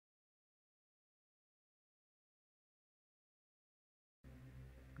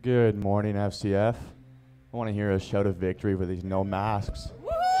Good morning, FCF. I want to hear a shout of victory for these no masks.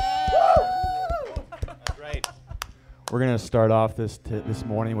 That's right. We're going to start off this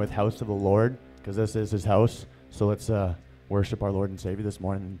morning with House of the Lord, because this is his house. So let's worship our Lord and Savior this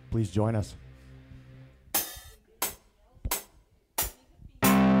morning. Please join us.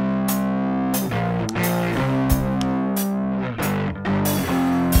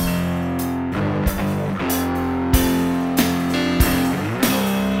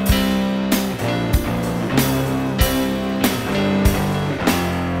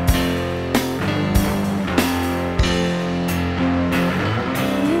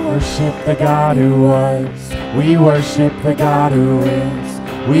 Worship the God who was, we worship the God who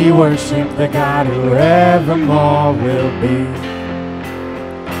is, we worship the God who evermore will be.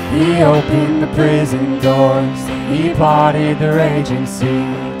 He opened the prison doors, he parted the raging sea.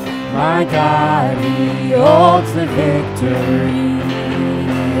 My God, he holds the victory.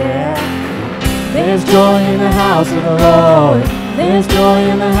 Yeah. There's joy in the house of the Lord, there's joy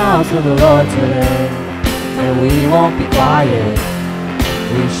in the house of the Lord today, and we won't be quiet.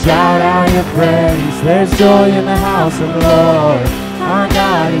 We shout out your praise. There's joy in the house of the Lord. Our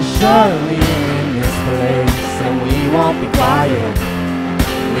God is surely in this place, and we won't be quiet.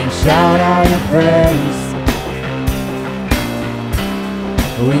 We shout out your praise.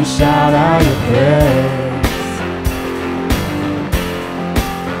 We shout out your praise.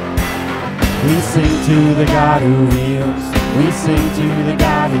 We sing to the God who heals. We sing to the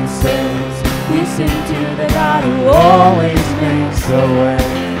God who saves. We sing to the God who always makes a way.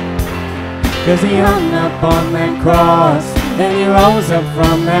 'Cause he hung up on that cross, then he rose up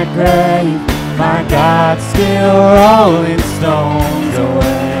from that grave. My God, still rolling stones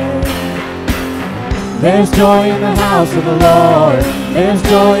away. There's joy in the house of the Lord. There's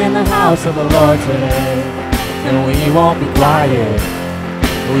joy in the house of the Lord today, and we won't be quiet.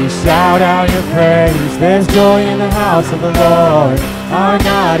 We shout out your praise. There's joy in the house of the Lord. Our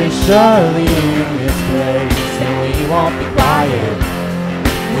God is surely in this place, and we won't be quiet.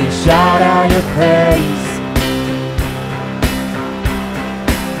 We shout out your praise.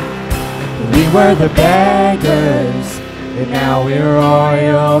 We were the beggars, and now we're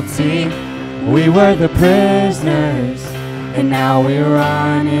royalty. We were the prisoners, and now we're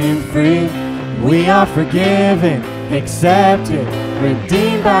running free. We are forgiven, accepted,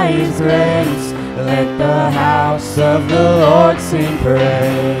 redeemed by his grace. Let the house of the Lord sing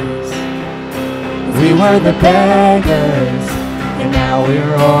praise. We were the beggars, and now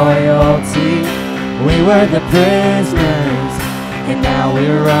we're royalty. We were the prisoners, and now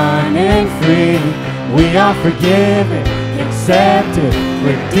we're running free. We are forgiven, accepted,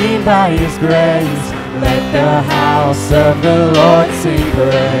 redeemed by his grace. Let the house of the Lord sing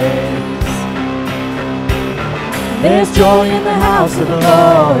praise. There's joy in the house of the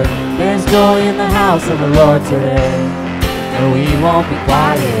Lord. There's joy in the house of the Lord today, and we won't be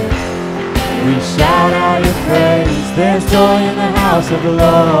quiet. We shout out your praise. There's joy in the house of the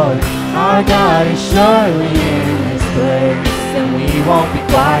Lord. Our God is surely in this place, and we won't be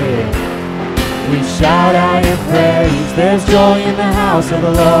quiet. We shout out your praise. There's joy in the house of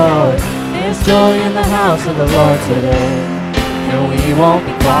the Lord. There's joy in the house of the Lord today, and we won't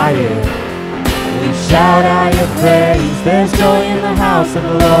be quiet. We shout out your praise. There's joy in the house of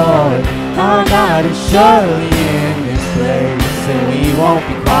the Lord. Our God is surely in this place, and we won't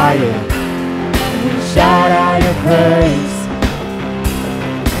be quiet. We shout out your praise.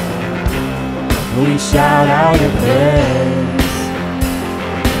 We shout out your praise.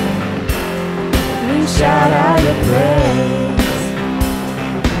 We shout out your praise.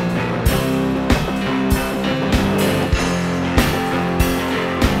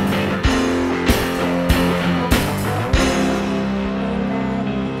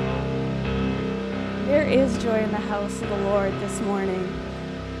 Is joy in the house of the Lord this morning.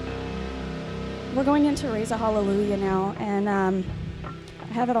 We're going into Raise a Hallelujah now, and I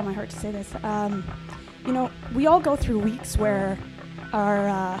have it on my heart to say this. You know, we all go through weeks where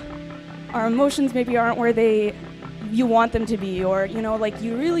our emotions maybe aren't where you want them to be, or you know, like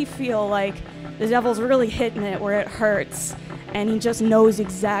you really feel like the devil's really hitting it where it hurts, and he just knows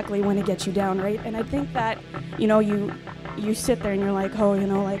exactly when to get you down, right? And I think that, you know, you sit there and you're like, oh, you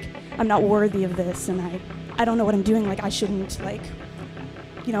know, like, I'm not worthy of this, and I don't know what I'm doing, like I shouldn't, like,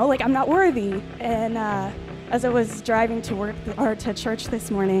 you know, like I'm not worthy. And as I was driving to work or to church this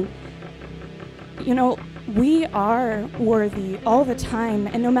morning, you know, we are worthy all the time,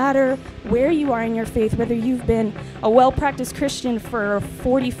 and no matter where you are in your faith, whether you've been a well-practiced Christian for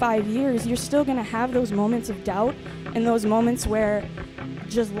 45 years, you're still going to have those moments of doubt and those moments where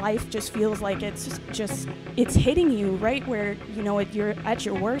just life just feels like it's hitting you right where, you know, you're at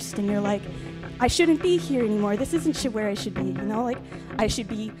your worst and you're like, I shouldn't be here anymore. This isn't where I should be, you know, like I should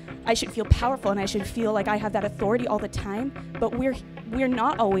feel powerful and I should feel like I have that authority all the time, but we're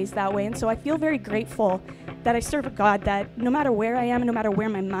not always that way. And so I feel very grateful that I serve a God that no matter where I am and no matter where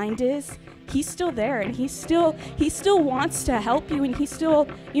my mind is, he's still there and he still wants to help you, and he still,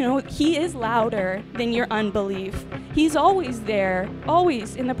 you know, he is louder than your unbelief. He's always there,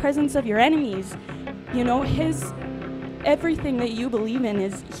 always in the presence of your enemies. You know, everything that you believe in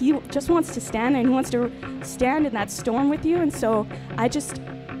is, he just wants to stand there and he wants to stand in that storm with you. And so I just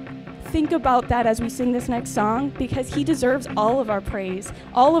think about that as we sing this next song, because he deserves all of our praise,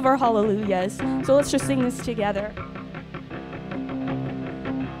 all of our hallelujahs. So let's just sing this together.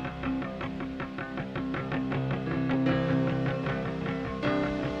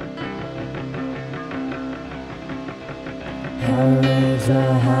 I raise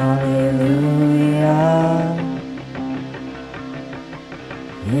a hallelujah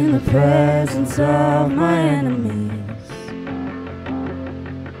in the presence of my enemies.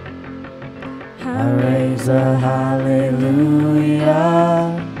 I raise a hallelujah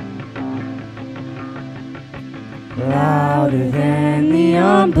louder than the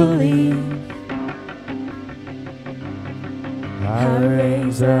unbelief. I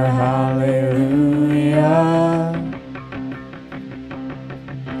raise a hallelujah.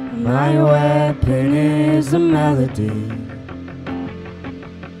 My weapon is a melody.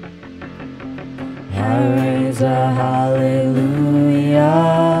 I raise a hallelujah.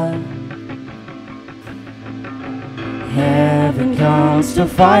 Heaven comes to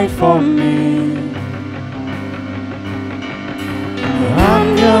fight for me.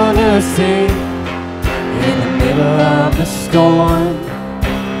 I'm gonna sing in the middle of the storm,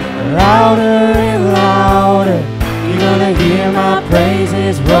 louder and louder. You're gonna hear my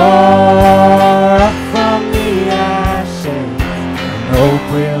praises roar up from the ashes. Hope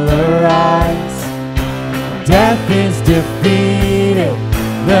will arise. Death is defeated.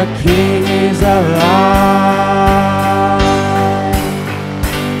 The King is alive.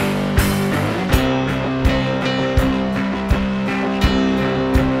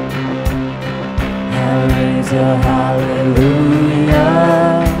 I raise a hallelujah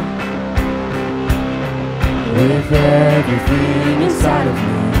with everything inside of me.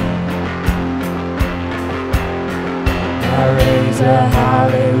 I raise a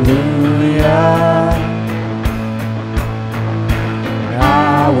hallelujah. I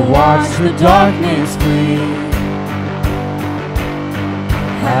will watch the darkness flee.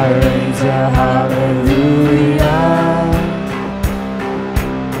 I raise a hallelujah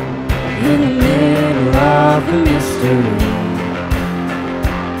in the middle of the mystery.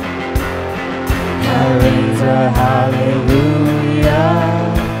 I raise a hallelujah.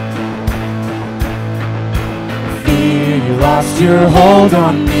 Fear you lost your hold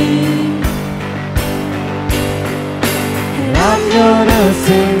on me, and I'm gonna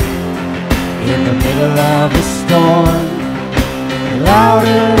sing in the middle of the storm,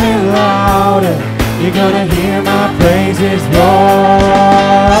 louder and louder. You're gonna hear my praises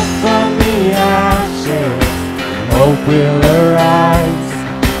roar up from the ashes. Hope will arise.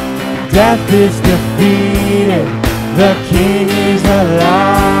 Death is defeated, the King is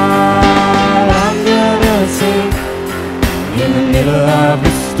alive. I'm gonna sing in the middle of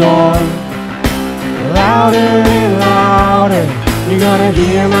the storm, louder and louder. You're gonna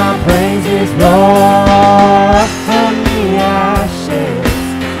hear my praises roar up from the ashes.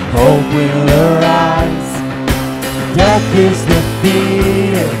 Hope will arise. Death is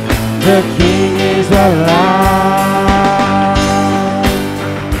defeated, the King is alive.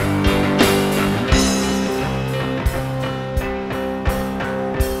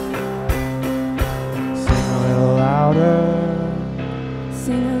 Sing a little louder.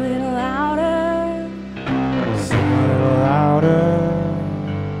 Sing a little louder. Sing a little louder.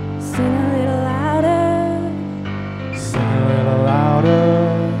 Sing a little louder. Sing a little louder.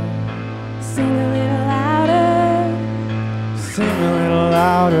 Sing a little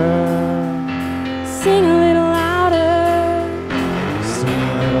louder. Sing a little louder. Sing a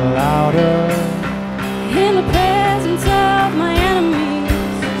little louder. In the presence of my enemies.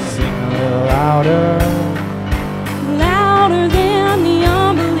 Sing a little louder. Louder than the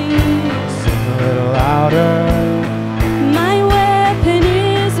unbelief. Sing a little louder. My weapon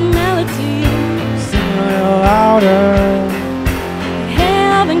is a melody. Sing a little louder.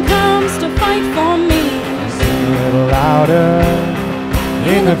 Heaven comes to fight for me. Sing a little louder.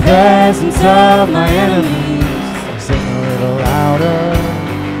 In the presence of my enemies. Sing a little louder.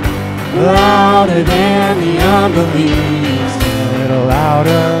 Louder than the unbelief. Sing a little louder.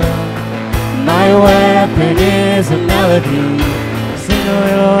 louder. My weapon is a melody. Sing a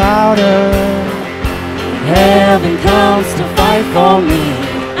little louder. Heaven comes to fight for me.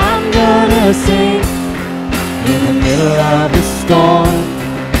 I'm gonna sing in the middle of the storm.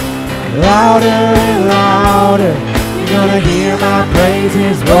 Louder and louder. You're gonna hear my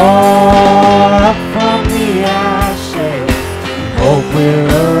praises roar up from the ashes. Hope will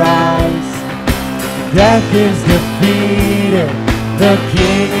arise. Death is defeated. The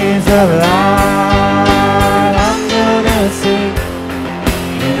King is alive. I'm gonna sing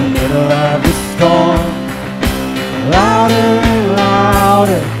in the middle of the storm. Louder and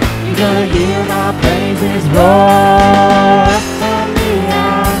louder. You're gonna hear my praises roar up from the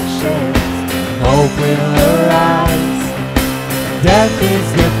ashes. Hope will arise. Death is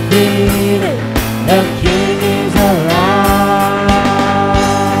defeated. The King is alive.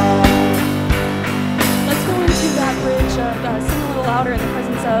 Let's go into that bridge of sing a little louder in the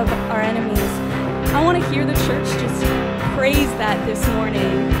presence of our enemies. I want to hear the church just praise that this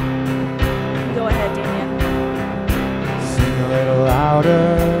morning. Go ahead, Daniel. Sing a little louder.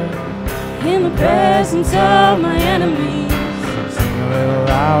 In the presence of my enemies. Sing a little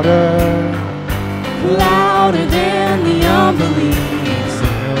louder. Louder than the unbelief.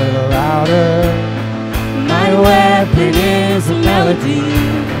 Sing a little louder. My weapon is a melody.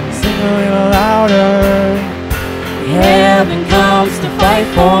 Sing a little louder. Heaven comes to fight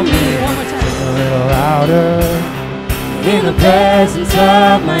for me. One more Sing a time. little louder. In the presence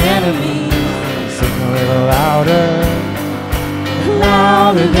of my enemies. Sing a little louder.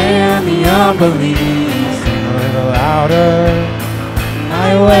 Louder than the unbelief. Sing a little louder.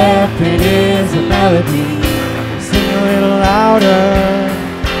 My weapon is a melody. Sing a little louder.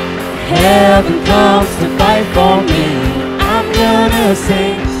 Heaven comes to fight for me. I'm gonna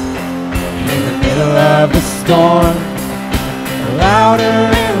sing In the middle of the storm. Louder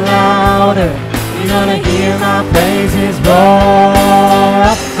and louder. You're gonna hear my praises roar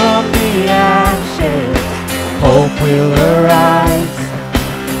up from the ashes. Hope will arise.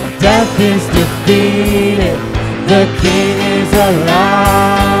 Death is defeated. The King is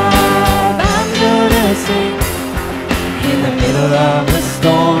alive. I'm gonna sing in the middle of the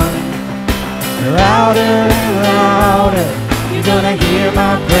storm. Louder and louder. You're gonna hear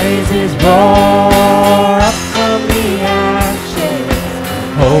my praises roar up from the ashes.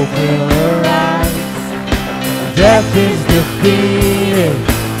 Hope will arise. Death is defeated.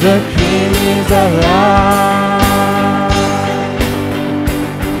 The King is alive.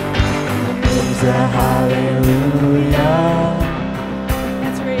 Raise a hallelujah.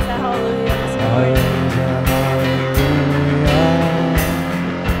 Let's raise a hallelujah this morning.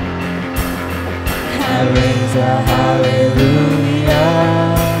 Raise a hallelujah. Raise a hallelujah.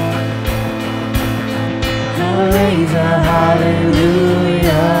 Raise a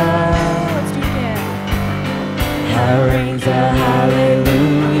hallelujah. Let's do it again. Raise a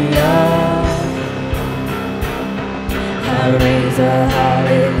hallelujah. Raise a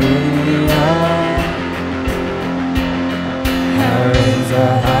hallelujah. Raise a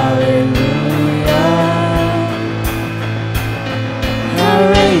hallelujah.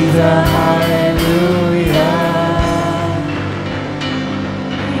 Raise a hallelujah.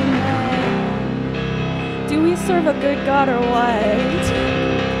 Amen. Do we serve a good God or what?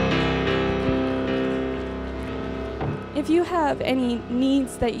 If you have any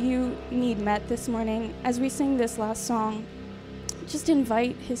needs that you need met this morning, as we sing this last song, just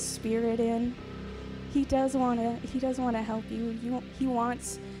invite His Spirit in. He does want to help you. He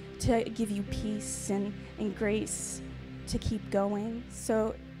wants to give you peace and grace to keep going.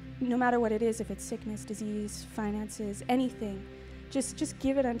 So no matter what it is, if it's sickness, disease, finances, anything, just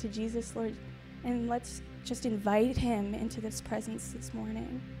give it unto Jesus, Lord, and let's just invite Him into this presence this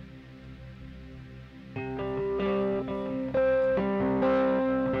morning.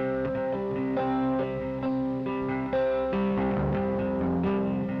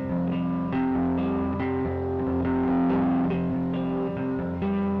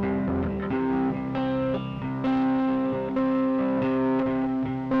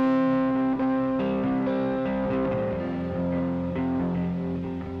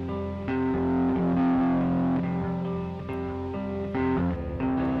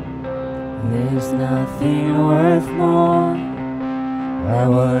 There's nothing worth more that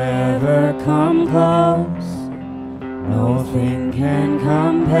will ever come close. Nothing can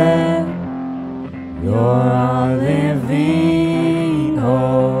compare. You're our living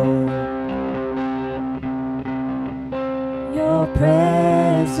hope. Your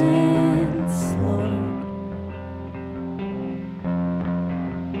presence, Lord.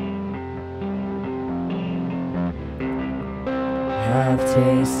 Have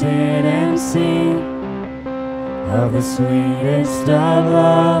taste it and see of the sweetest of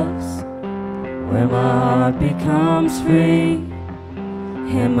loves, where my heart becomes free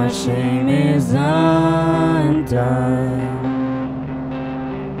and my shame is undone.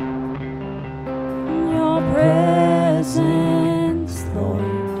 Your presence, Lord.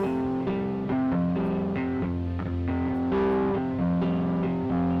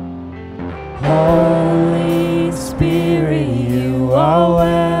 Holy Spirit, you are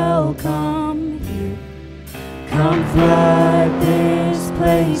welcome here. Come flood this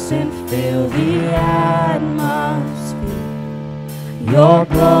place and fill the atmosphere. Your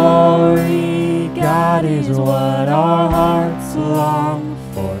glory, God, is what our hearts long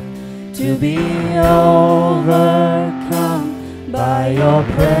for, to be overcome by your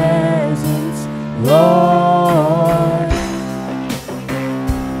presence, Lord.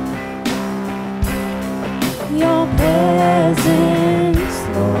 Your presence,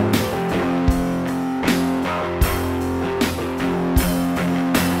 Lord.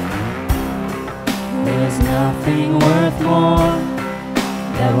 There's nothing worth more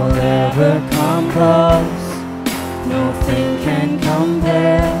that will ever come close. Nothing can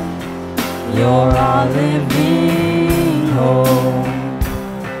compare. You're our living hope.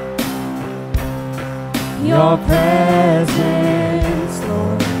 Your presence,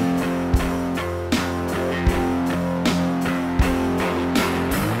 Lord.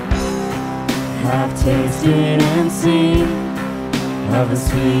 I've tasted and seen of the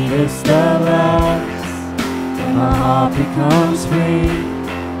sweetest of loves, and my heart becomes free,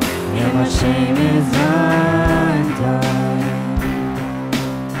 and my shame is undone.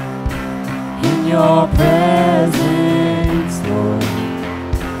 In your presence, Lord.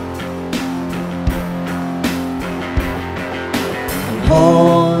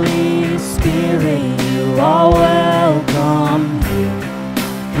 Holy Spirit, you are welcome here.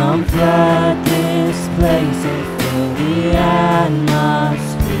 Come flood this place and fill the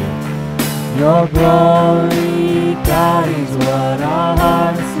atmosphere. Your glory, God, is what our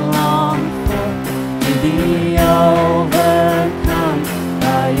hearts long for, to be overcome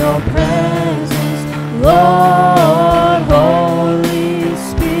by your presence, Lord. Holy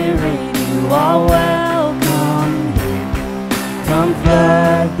Spirit, you are welcome here. Come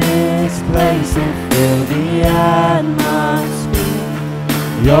flood this place and fill the atmosphere.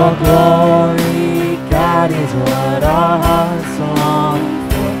 Your glory, God, is what our hearts long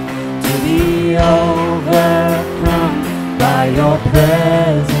for, to be overcome by your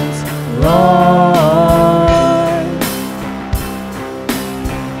presence, Lord.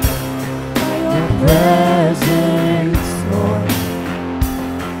 By your presence, Lord.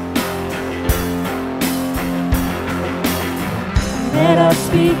 Let us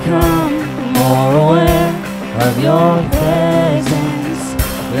become more aware of your presence.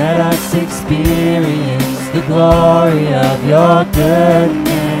 Let us experience the glory of your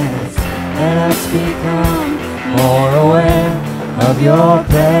goodness. Let us become more aware of your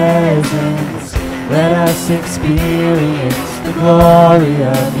presence. Let us experience the glory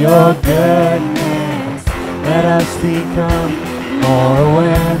of your goodness. Let us become more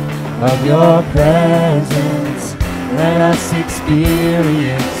aware of your presence. Let us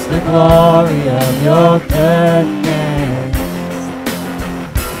experience the glory of your goodness.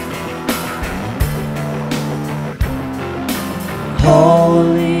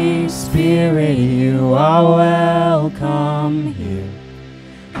 Holy Spirit, you are welcome here.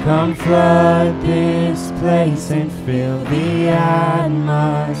 Come flood this place and fill the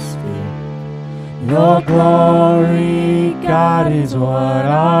atmosphere. Your glory, God, is what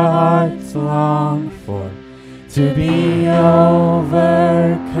our hearts long for, to be overcome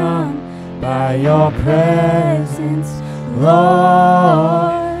by your presence,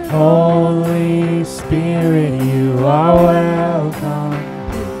 Lord. Holy Spirit, you are welcome.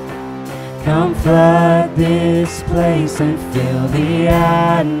 Come flood this place and fill the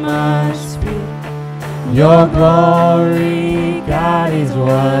atmosphere. Your glory, God, is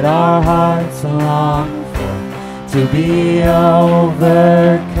what our hearts long for, to be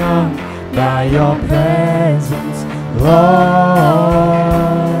overcome by your presence, Lord.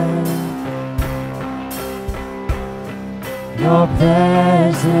 Your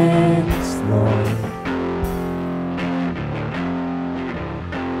presence, Lord.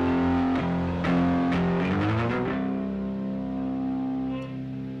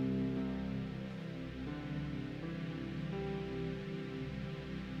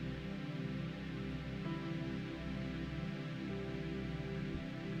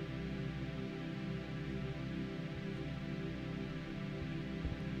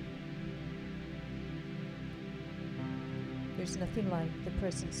 There's nothing like the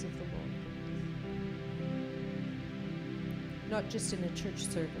presence of the Lord. Not just in a church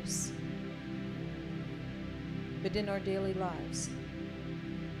service, but in our daily lives.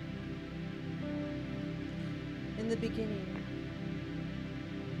 In the beginning,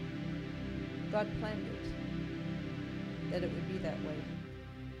 God planned it, that it would be that way.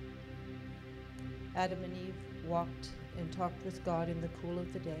 Adam and Eve walked and talked with God in the cool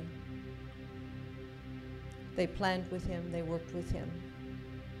of the day. They planned with Him, they worked with Him,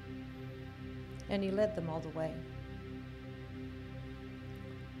 and He led them all the way.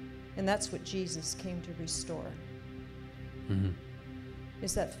 And that's what Jesus came to restore,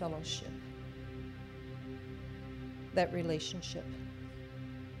 is that fellowship, that relationship.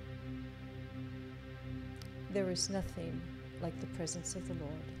 There is nothing like the presence of the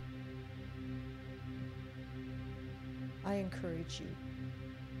Lord. I encourage you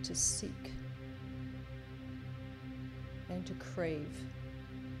to seek and to crave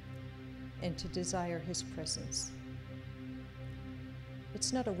and to desire His presence.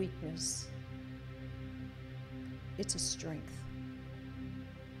 It's not a weakness, it's a strength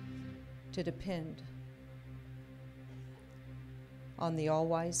to depend on the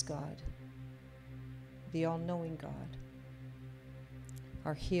all-wise God, the all-knowing God,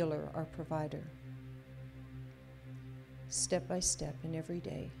 our healer, our provider, step by step and every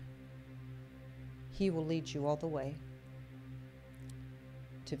day. He will lead you all the way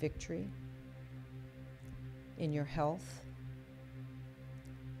to victory in your health,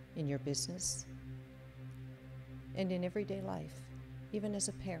 in your business, and in everyday life, even as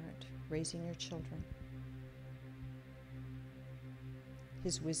a parent raising your children.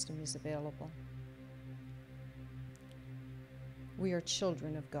 His wisdom is available. We are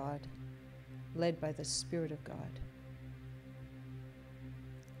children of God, led by the Spirit of God.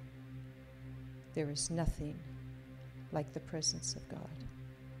 There is nothing like the presence of God.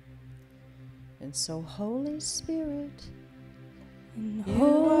 And so, Holy Spirit,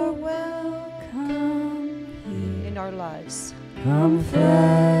 you are welcome in our lives. Come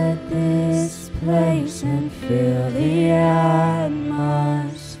flood this place and fill the atmosphere.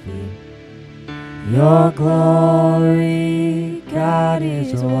 Your glory, God,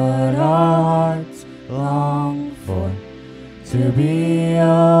 is what our hearts long for. To be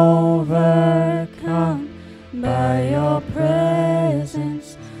overcome by your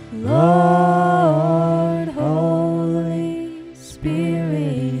presence, Lord. Holy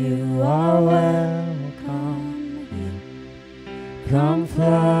Spirit, you are welcome here. Come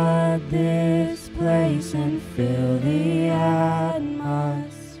flood this place and fill the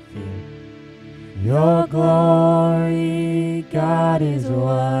atmosphere. Your glory, God, is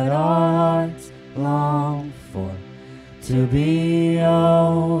what our hearts long for. To be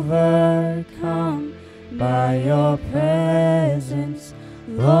overcome by your presence,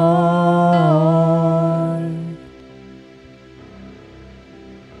 Lord.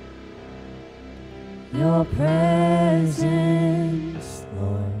 Your presence,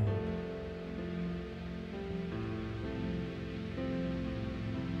 Lord.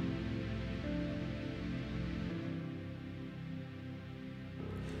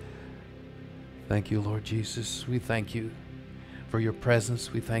 Thank you, Lord Jesus. We thank you for your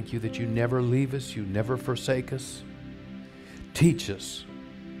presence. We thank you that you never leave us, you never forsake us. Teach us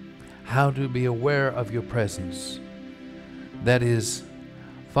how to be aware of your presence. That is,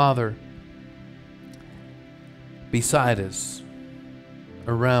 Father, beside us,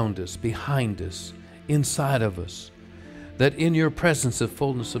 around us, behind us, inside of us. That in your presence is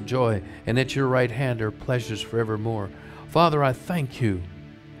fullness of joy, and at your right hand are pleasures forevermore. Father, I thank you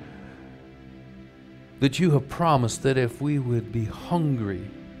that you have promised that if we would be hungry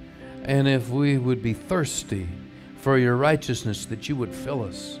and if we would be thirsty for your righteousness, that you would fill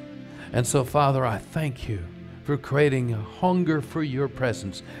us. And so, Father, I thank you for creating a hunger for your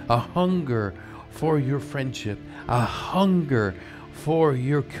presence, a hunger for your friendship, a hunger for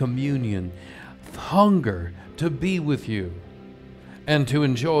your communion, hunger to be with you and to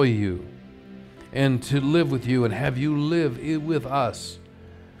enjoy you and to live with you and have you live with us.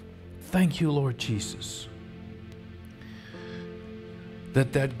 Thank you, Lord Jesus,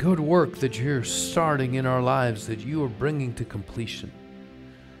 that good work that you're starting in our lives, that you are bringing to completion.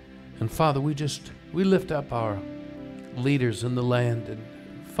 And Father, we lift up our leaders in the land, and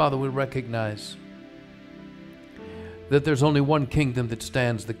Father, we recognize that there's only one kingdom that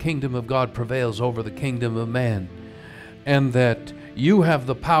stands. The kingdom of God prevails over the kingdom of man, and that you have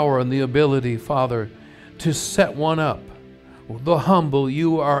the power and the ability, Father, to set one up. The humble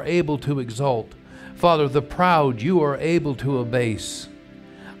you are able to exalt. Father, the proud you are able to abase.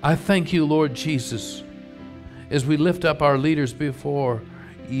 I thank you, Lord Jesus, as we lift up our leaders before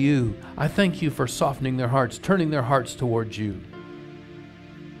you, I thank you for softening their hearts, turning their hearts towards you.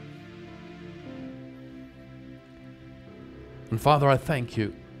 And Father, I thank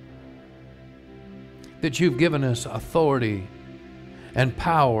you that you've given us authority and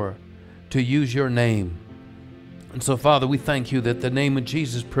power to use your name. And so, Father, we thank you that the name of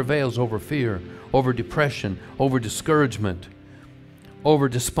Jesus prevails over fear, over depression, over discouragement, over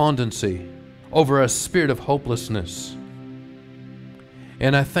despondency, over a spirit of hopelessness.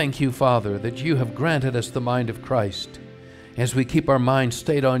 And I thank you, Father, that you have granted us the mind of Christ. As we keep our minds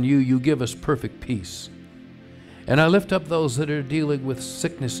stayed on you, you give us perfect peace. And I lift up those that are dealing with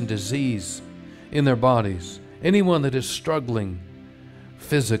sickness and disease in their bodies, anyone that is struggling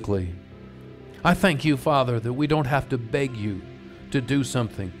physically. I thank you, Father, that we don't have to beg you to do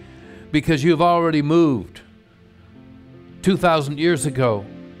something, because you've already moved 2,000 years ago.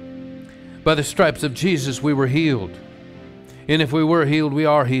 By the stripes of Jesus we were healed. And if we were healed, we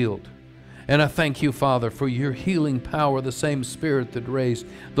are healed. And I thank you, Father, for your healing power, the same Spirit that raised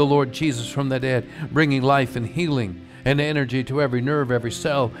the Lord Jesus from the dead, bringing life and healing and energy to every nerve, every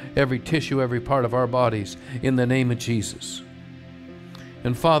cell, every tissue, every part of our bodies, in the name of Jesus.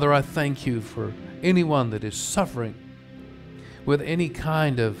 And Father, I thank you for anyone that is suffering with any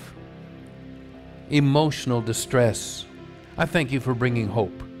kind of emotional distress. I thank you for bringing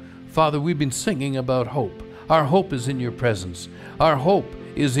hope. Father, we've been singing about hope. Our hope is in your presence. Our hope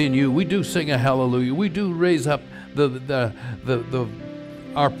is in you. We do sing a hallelujah. We do raise up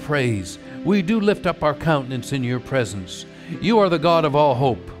our praise. We do lift up our countenance in your presence. You are the God of all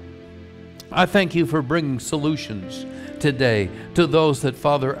hope. I thank you for bringing solutions today to those that,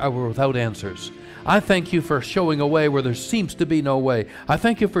 Father, are without answers. I thank you for showing a way where there seems to be no way. I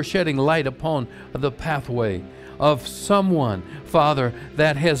thank you for shedding light upon the pathway of someone, Father,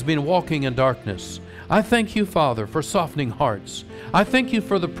 that has been walking in darkness. I thank you, Father, for softening hearts. I thank you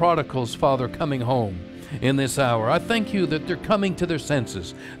for the prodigals, Father, coming home in this hour. I thank you that they're coming to their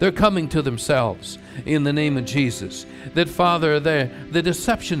senses. They're coming to themselves in the name of Jesus. That, Father, the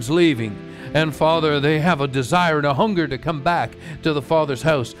deception's leaving. And, Father, they have a desire and a hunger to come back to the Father's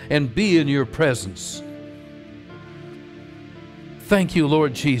house and be in your presence. Thank you,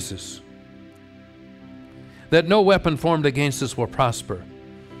 Lord Jesus, that no weapon formed against us will prosper.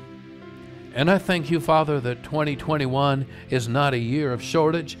 And I thank you, Father, that 2021 is not a year of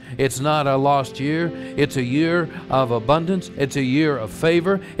shortage. It's not a lost year. It's a year of abundance. It's a year of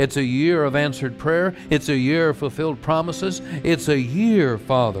favor. It's a year of answered prayer. It's a year of fulfilled promises. It's a year,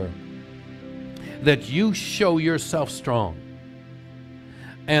 Father, that you show yourself strong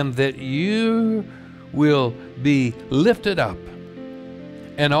and that you will be lifted up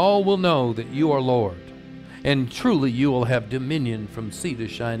and all will know that you are Lord. And truly you will have dominion from sea to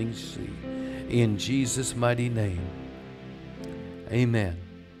shining sea. In Jesus' mighty name, amen.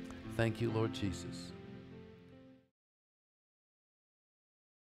 Thank you, Lord Jesus.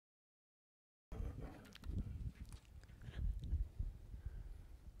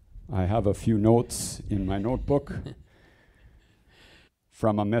 I have a few notes in my notebook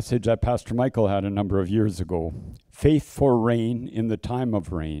from a message that Pastor Michael had a number of years ago. Faith for rain in the time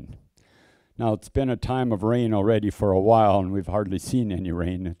of rain. Now, it's been a time of rain already for a while, and we've hardly seen any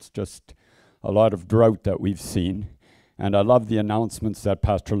rain. It's just a lot of drought that we've seen. And I love the announcements that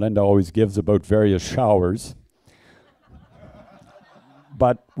Pastor Linda always gives about various showers.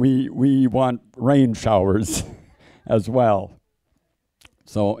 But we want rain showers as well.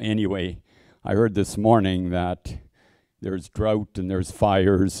 So anyway, I heard this morning that there's drought and there's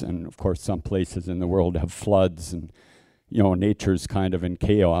fires, and of course some places in the world have floods, and nature's kind of in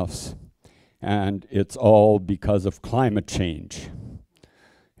chaos. And it's all because of climate change.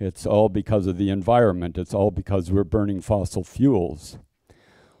 It's all because of the environment. It's all because we're burning fossil fuels.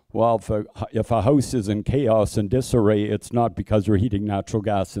 Well, if a house is in chaos and disarray, it's not because we're heating natural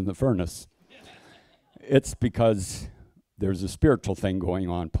gas in the furnace. It's because there's a spiritual thing going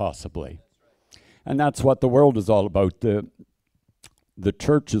on, possibly. And that's what the world is all about. The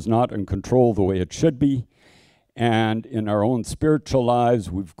church is not in control the way it should be. And in our own spiritual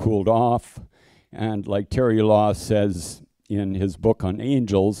lives, we've cooled off. And like Terry Law says in his book on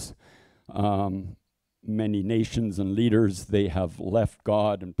angels, many nations and leaders, they have left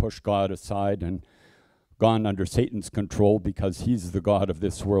God and pushed God aside and gone under Satan's control because he's the God of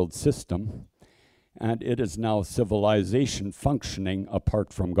this world system. And it is now civilization functioning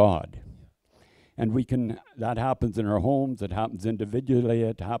apart from God. And that happens in our homes, it happens individually,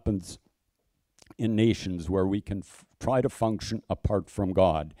 it happens in nations where we can try to function apart from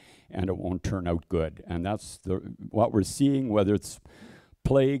God, and it won't turn out good. And that's what we're seeing, whether it's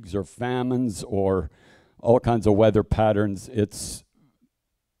plagues or famines or all kinds of weather patterns. It's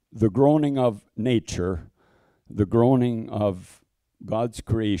the groaning of nature, the groaning of God's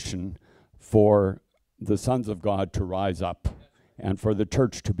creation for the sons of God to rise up and for the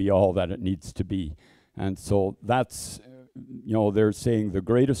church to be all that it needs to be. And so that's, they're saying the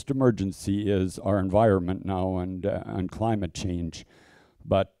greatest emergency is our environment now and climate change.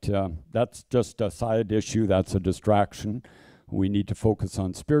 But that's just a side issue. That's a distraction. We need to focus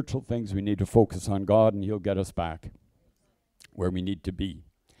on spiritual things. We need to focus on God, and He'll get us back where we need to be.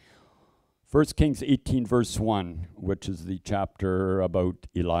 1 Kings 18, verse 1, which is the chapter about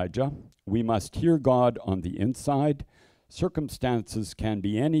Elijah. We must hear God on the inside. Circumstances can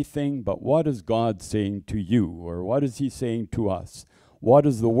be anything, but what is God saying to you? Or what is He saying to us? What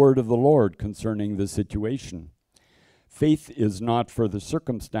is the word of the Lord concerning the situation? Faith is not for the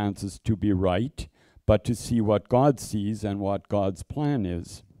circumstances to be right, but to see what God sees and what God's plan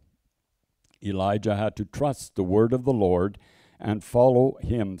is. Elijah had to trust the word of the Lord and follow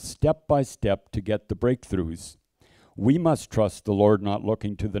Him step by step to get the breakthroughs. We must trust the Lord, not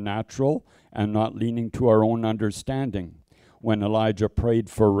looking to the natural and not leaning to our own understanding. When Elijah prayed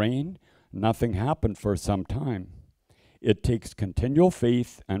for rain, nothing happened for some time. It takes continual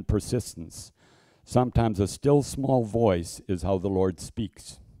faith and persistence. Sometimes a still small voice is how the Lord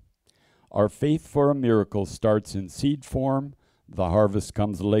speaks. Our faith for a miracle starts in seed form. The harvest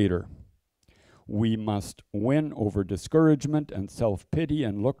comes later. We must win over discouragement and self-pity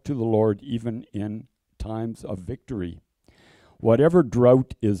and look to the Lord even in times of victory. Whatever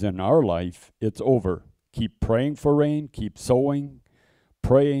drought is in our life, it's over. Keep praying for rain, keep sowing,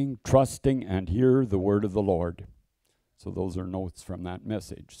 praying, trusting, and hear the word of the Lord. So those are notes from that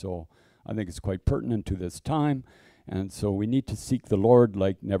message. So I think it's quite pertinent to this time. And so we need to seek the Lord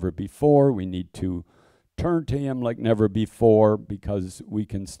like never before. We need to turn to Him like never before, because we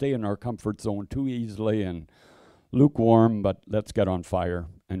can stay in our comfort zone too easily and lukewarm, but let's get on fire,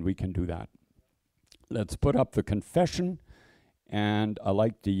 and we can do that. Let's put up the confession. And I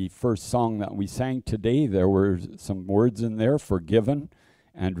like the first song that we sang today. There were some words in there, forgiven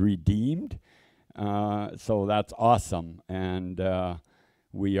and redeemed. So that's awesome. And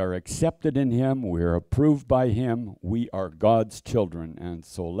we are accepted in Him. We're approved by Him. We are God's children. And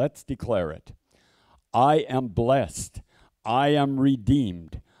so let's declare it. I am blessed. I am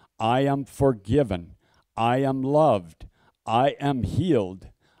redeemed. I am forgiven. I am loved. I am healed.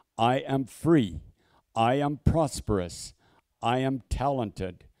 I am free. I am prosperous. I am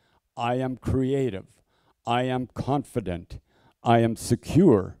talented. I am creative. I am confident. I am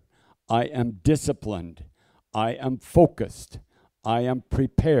secure. I am disciplined. I am focused. I am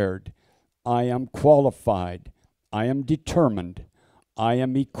prepared. I am qualified. I am determined. I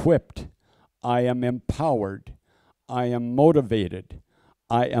am equipped. I am empowered. I am motivated.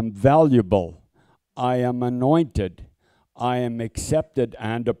 I am valuable. I am anointed. I am accepted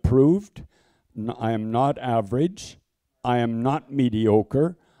and approved. I am not average. I am not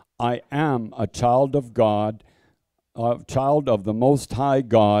mediocre. I am a child of God, a child of the Most High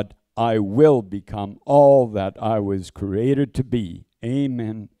God. I will become all that I was created to be.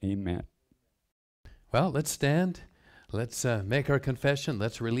 Amen. Amen. Well, let's stand. Let's make our confession.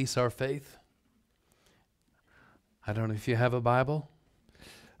 Let's release our faith. I don't know if you have a Bible,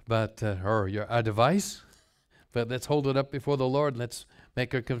 but or a device, but let's hold it up before the Lord. Let's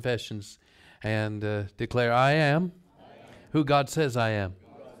make our confessions and declare, I am who God says I am.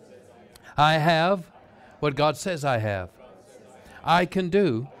 I have what God says I have. I can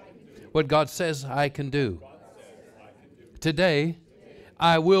do what God says I can do. Today,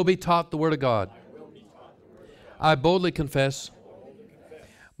 I will be taught the Word of God. I boldly confess.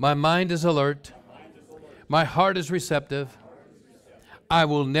 My mind is alert. My heart is receptive. I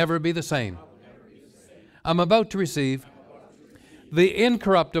will never be the same. I'm about to receive the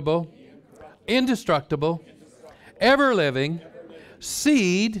incorruptible, indestructible, ever-living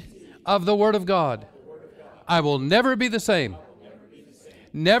seed of the Word of God. I will never be the same.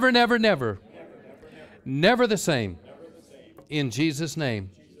 Never, never, never. Never the same. In Jesus'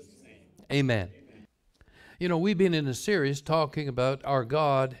 name, amen. You know, we've been in a series talking about our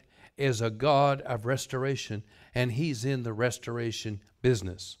God is a God of restoration, and He's in the restoration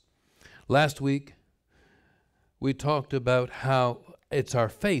business. Last week, we talked about how it's our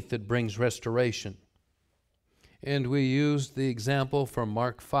faith that brings restoration. And we used the example from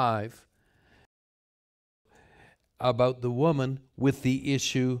Mark 5 about the woman with the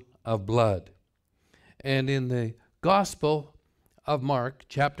issue of blood. And in the Gospel of Mark,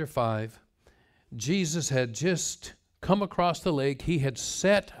 chapter 5, Jesus had just come across the lake. He had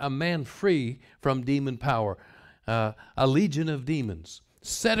set a man free from demon power, a legion of demons.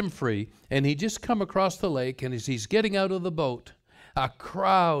 set him free, and he just come across the lake, and as he's getting out of the boat, a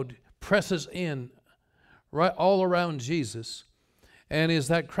crowd presses in right all around Jesus. And as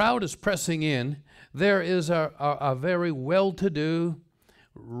that crowd is pressing in, there is a very well-to-do,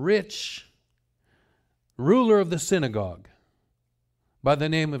 rich ruler of the synagogue by the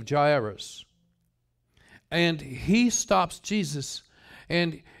name of Jairus. And he stops Jesus,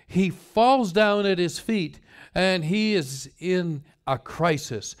 and he falls down at his feet, and he is in a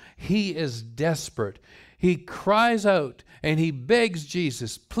crisis. He is desperate. He cries out, and he begs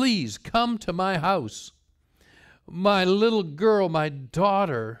Jesus, please come to my house. My little girl, my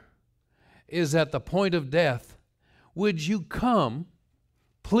daughter, is at the point of death. Would you come,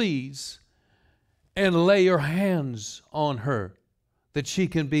 please, and lay your hands on her, that she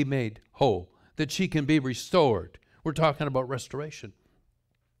can be made whole, that she can be restored? We're talking about restoration.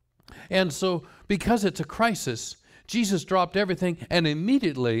 And so, because it's a crisis, Jesus dropped everything, and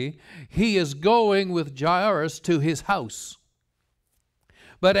immediately he is going with Jairus to his house.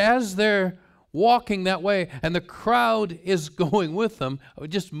 But as they're walking that way, and the crowd is going with them,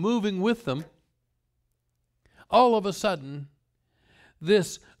 just moving with them, all of a sudden,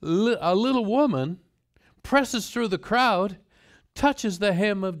 a little woman presses through the crowd, touches the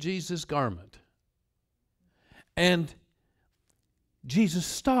hem of Jesus' garment. And Jesus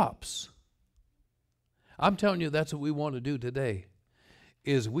stops. I'm telling you, that's what we want to do today,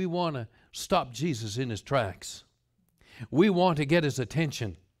 is we want to stop Jesus in his tracks. We want to get his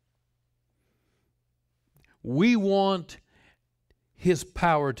attention. We want his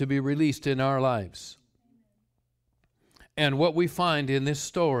power to be released in our lives. And what we find in this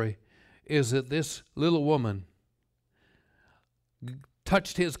story is that this little woman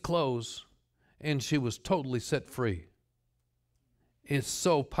touched his clothes, and she was totally set free. It's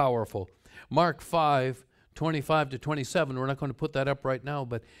so powerful. Mark 5:25-27, we're not going to put that up right now,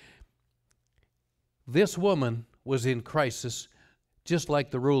 but this woman was in crisis just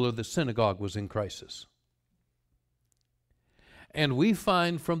like the ruler of the synagogue was in crisis. And we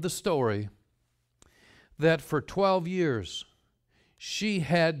find from the story that for 12 years she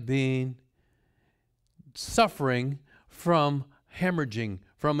had been suffering from hemorrhaging,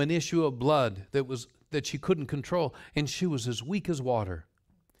 from an issue of blood that she couldn't control, and she was as weak as water.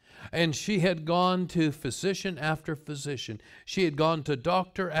 And she had gone to physician after physician. She had gone to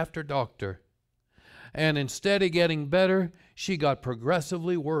doctor after doctor. And instead of getting better, she got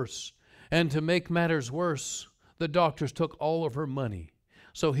progressively worse. And to make matters worse, the doctors took all of her money.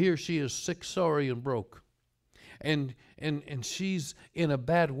 So here she is sick, sorry, and broke. And she's in a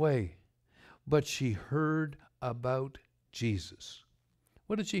bad way. But she heard about Jesus.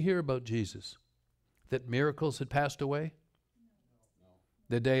 What did she hear about Jesus? That miracles had passed away?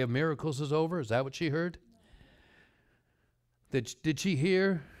 The day of miracles is over? Is that what she heard? Did she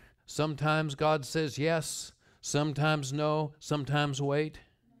hear? Sometimes God says yes, sometimes no, sometimes wait.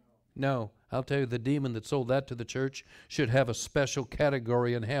 No. I'll tell you, the demon that sold that to the church should have a special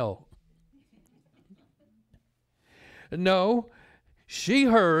category in hell. No, she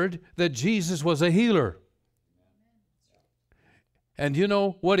heard that Jesus was a healer. And you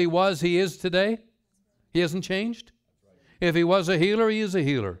know what he was, he is today? He hasn't changed. If he was a healer, he is a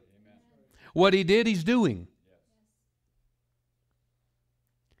healer. What he did, he's doing.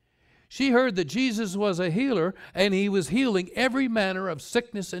 She heard that Jesus was a healer, and he was healing every manner of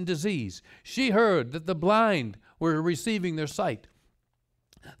sickness and disease. She heard that the blind were receiving their sight.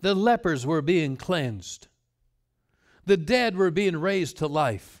 The lepers were being cleansed. The dead were being raised to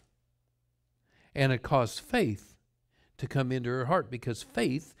life. And it caused faith to come into her heart, because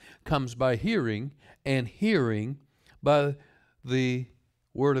faith comes by hearing, and hearing by the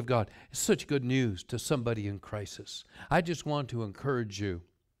Word of God. It's such good news to somebody in crisis. I just want to encourage you.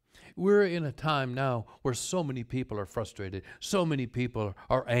 We're in a time now where so many people are frustrated, so many people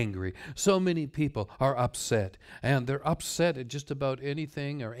are angry, so many people are upset, and they're upset at just about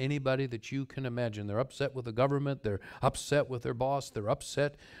anything or anybody that you can imagine. They're upset with the government, they're upset with their boss, they're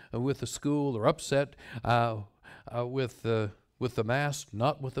upset with the school, they're upset with the mask,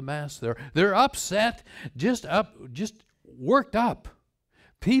 not with the mask. They're upset, just worked up.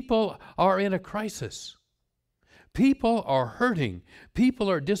 People are in a crisis. People are hurting. People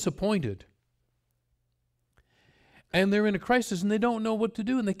are disappointed. And they're in a crisis, and they don't know what to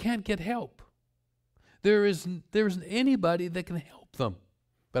do, and they can't get help. There isn't anybody that can help them.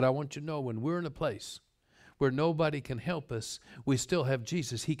 But I want you to know, when we're in a place where nobody can help us, we still have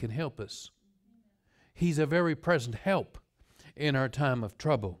Jesus. He can help us. He's a very present help in our time of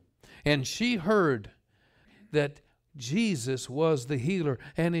trouble. And she heard that Jesus was the healer.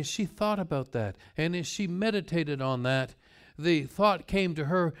 And as she thought about that, and as she meditated on that, the thought came to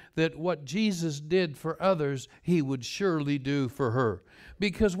her that what Jesus did for others, he would surely do for her.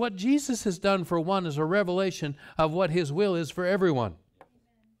 Because what Jesus has done for one is a revelation of what his will is for everyone.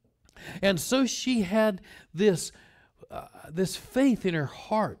 And so she had this faith in her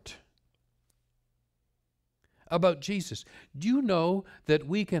heart about Jesus. Do you know that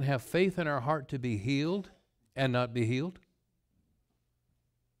we can have faith in our heart to be healed and not be healed?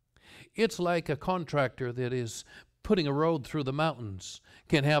 It's like a contractor that is putting a road through the mountains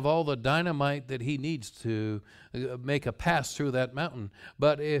can have all the dynamite that he needs to make a pass through that mountain.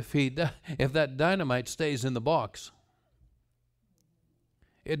 But if that dynamite stays in the box,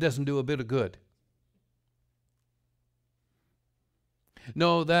 it doesn't do a bit of good.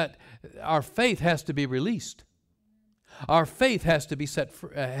 No, that our faith has to be released. Our faith has to be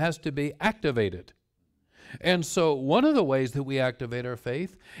has to be activated. And so one of the ways that we activate our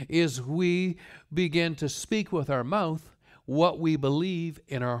faith is we begin to speak with our mouth what we believe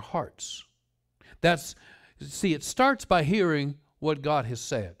in our hearts. It starts by hearing what God has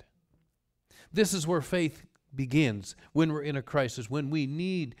said. This is where faith begins when we're in a crisis, when we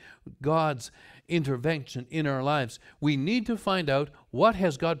need God's intervention in our lives. We need to find out, what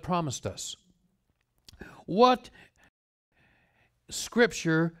has God promised us? What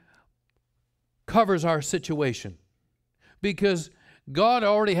Scripture covers our situation? Because God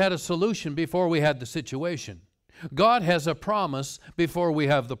already had a solution before we had the situation. God has a promise before we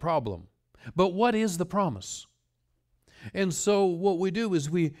have the problem. But what is the promise? And so what we do is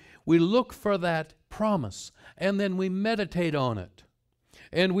we look for that promise, and then we meditate on it.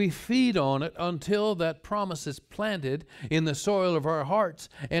 And we feed on it until that promise is planted in the soil of our hearts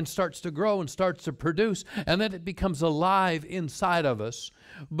and starts to grow and starts to produce, and then it becomes alive inside of us.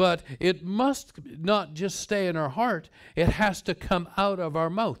 But it must not just stay in our heart, it has to come out of our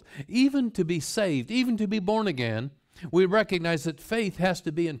mouth. Even to be saved, even to be born again, we recognize that faith has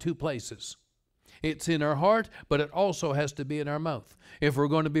to be in two places. It's in our heart, but it also has to be in our mouth. If we're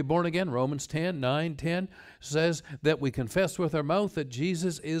going to be born again, Romans 10:9-10 says that we confess with our mouth that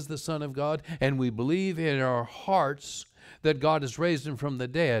Jesus is the Son of God, and we believe in our hearts that God has raised him from the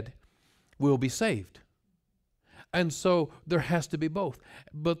dead, we'll be saved. And so there has to be both.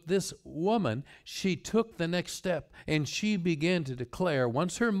 But this woman, she took the next step, and she began to declare,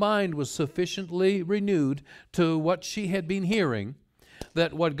 once her mind was sufficiently renewed to what she had been hearing,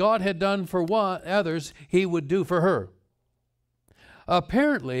 that what God had done for others, he would do for her.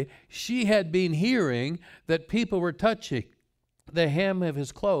 Apparently, she had been hearing that people were touching the hem of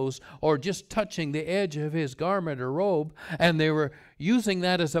his clothes or just touching the edge of his garment or robe, and they were using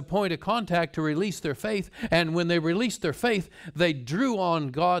that as a point of contact to release their faith. And when they released their faith, they drew on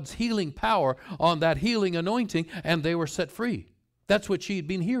God's healing power, on that healing anointing, and they were set free. That's what she had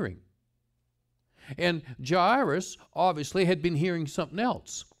been hearing. And Jairus obviously had been hearing something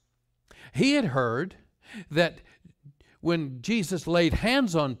else. He had heard that when Jesus laid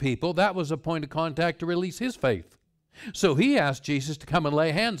hands on people, that was a point of contact to release his faith. So he asked Jesus to come and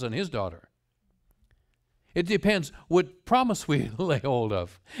lay hands on his daughter. It depends what promise we lay hold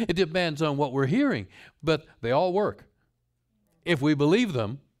of. It depends on what we're hearing, but they all work if we believe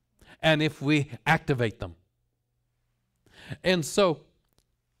them and if we activate them. And so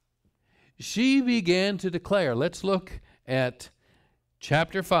she began to declare. Let's look at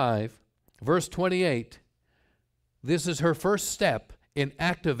chapter 5, verse 28. This is her first step in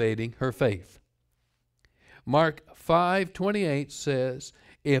activating her faith. Mark 5:28 says,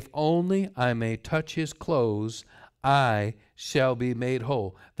 "If only I may touch his clothes, I shall be made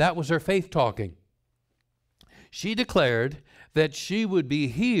whole." That was her faith talking. She declared that she would be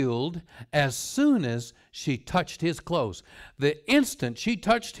healed as soon as she touched his clothes. The instant she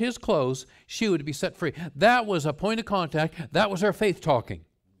touched his clothes, she would be set free. That was a point of contact. That was her faith talking.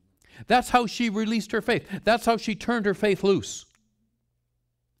 That's how she released her faith. That's how she turned her faith loose.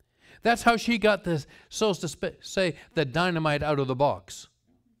 That's how she got the, so to say, the dynamite out of the box.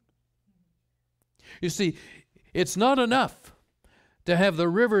 You see, it's not enough to have the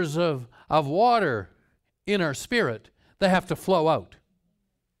rivers of water in our spirit. They have to flow out.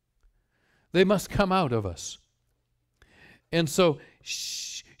 They must come out of us. And so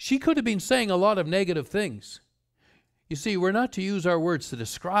she could have been saying a lot of negative things. You see, we're not to use our words to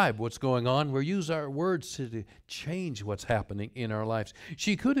describe what's going on. We use our words to change what's happening in our lives.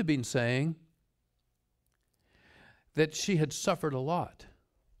 She could have been saying that she had suffered a lot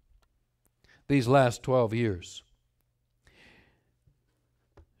these last 12 years.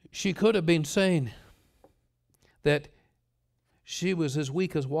 She could have been saying that she was as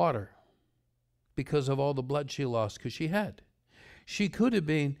weak as water because of all the blood she lost, because she had. She could have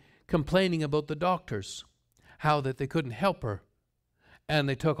been complaining about the doctors, how that they couldn't help her, and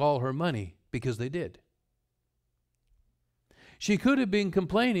they took all her money because they did. She could have been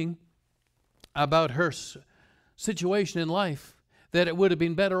complaining about her situation in life, that it would have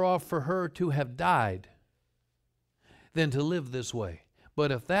been better off for her to have died than to live this way. But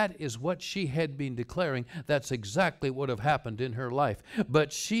if that is what she had been declaring, that's exactly what have happened in her life.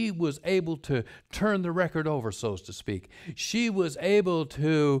 But she was able to turn the record over, so to speak. She was able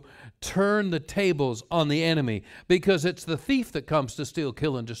to turn the tables on the enemy, because it's the thief that comes to steal,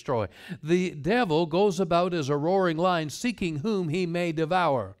 kill, and destroy. The devil goes about as a roaring lion, seeking whom he may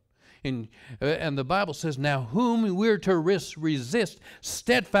devour. And the Bible says, now whom we're to resist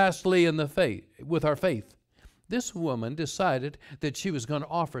steadfastly in the faith, with our faith. This woman decided that she was going to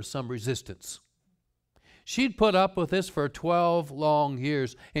offer some resistance. She'd put up with this for 12 long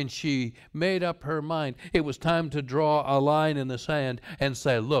years, and she made up her mind. It was time to draw a line in the sand and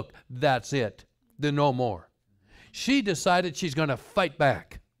say, look, that's it. Then no more. She decided she's going to fight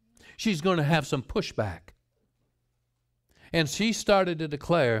back. She's going to have some pushback. And she started to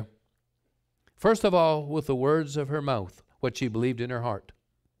declare, first of all, with the words of her mouth, what she believed in her heart.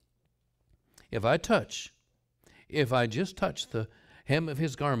 If I just touch the hem of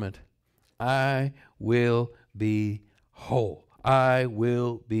his garment, I will be whole. I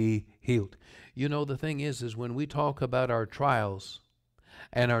will be healed. You know, the thing is when we talk about our trials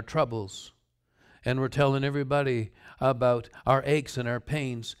and our troubles, and we're telling everybody about our aches and our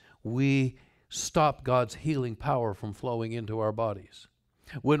pains, we stop God's healing power from flowing into our bodies.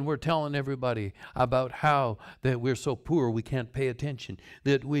 When we're telling everybody about how that we're so poor we can't pay attention,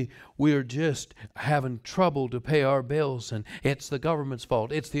 that we're just having trouble to pay our bills, and it's the government's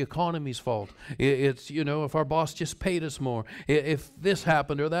fault, it's the economy's fault, it's, if our boss just paid us more, if this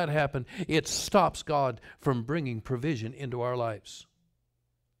happened or that happened, it stops God from bringing provision into our lives.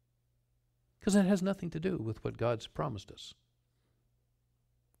 Because it has nothing to do with what God's promised us.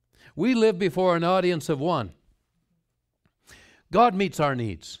 We live before an audience of one. God meets our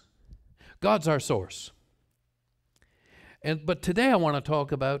needs. God's our source. But today I want to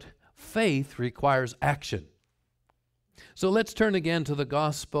talk about faith requires action. So let's turn again to the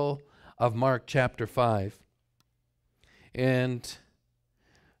Gospel of Mark chapter 5. And,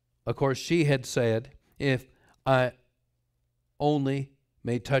 of course, she had said, if I only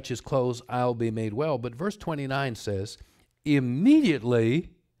may touch his clothes, I'll be made well. But verse 29 says,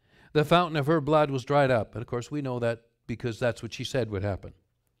 immediately the fountain of her blood was dried up. And, of course, we know that because that's what she said would happen.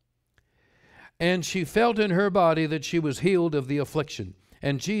 And she felt in her body that she was healed of the affliction.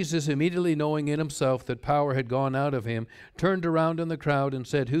 And Jesus, immediately knowing in himself that power had gone out of him, turned around in the crowd and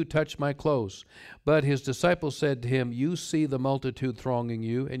said, who touched my clothes? But his disciples said to him, you see the multitude thronging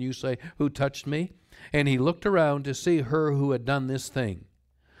you, and you say, who touched me? And he looked around to see her who had done this thing.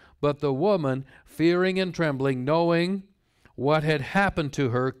 But the woman, fearing and trembling, knowing what had happened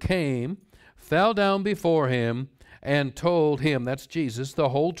to her, came, fell down before him, and told him, that's Jesus, the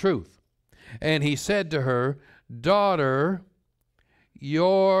whole truth. And he said to her, daughter,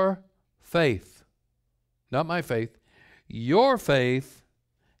 your faith, not my faith, your faith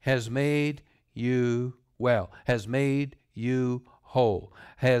has made you well, has made you whole.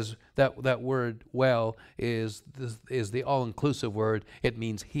 Has that word well is the all-inclusive word. It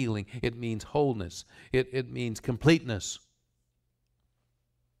means healing. It means wholeness. It means completeness.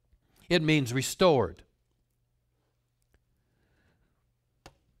 It means restored.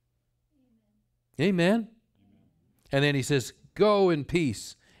 Amen. And then he says, go in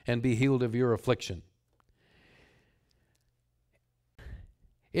peace and be healed of your affliction.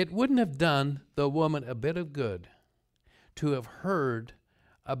 It wouldn't have done the woman a bit of good to have heard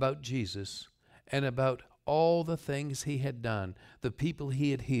about Jesus and about all the things he had done, the people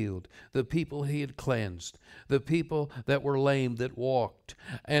he had healed, the people he had cleansed, the people that were lame that walked.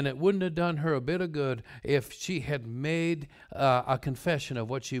 And it wouldn't have done her a bit of good if she had made a confession of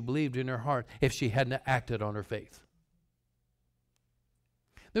what she believed in her heart, if she hadn't acted on her faith.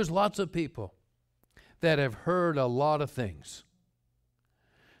 There's lots of people that have heard a lot of things.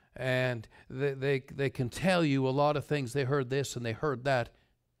 And they can tell you a lot of things. They heard this and they heard that.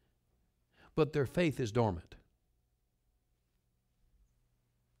 But their faith is dormant.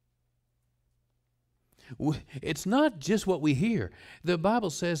 It's not just what we hear. The Bible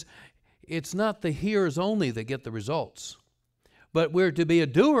says it's not the hearers only that get the results, but we're to be a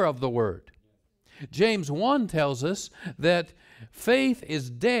doer of the word. James 1 tells us that faith is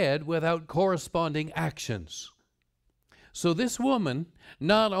dead without corresponding actions. So this woman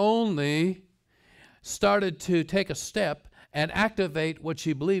not only started to take a step and activate what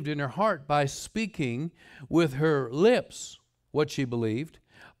she believed in her heart by speaking with her lips what she believed,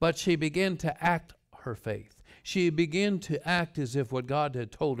 but she began to act her faith. she began to act as if what God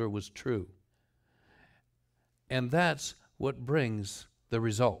had told her was true. And that's what brings the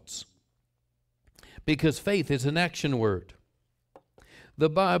results. Because faith is an action word. The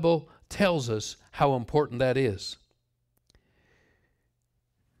Bible tells us how important that is.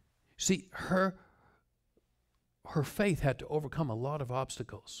 See, her faith had to overcome a lot of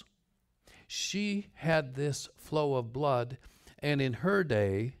obstacles. She had this flow of blood, and in her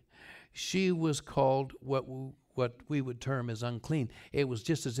day, she was called what we would term as unclean. It was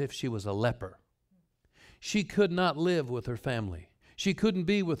just as if she was a leper. She could not live with her family. She couldn't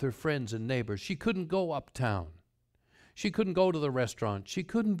be with her friends and neighbors. She couldn't go uptown. She couldn't go to the restaurant. She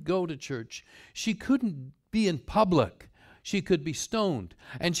couldn't go to church. She couldn't be in public. She could be stoned.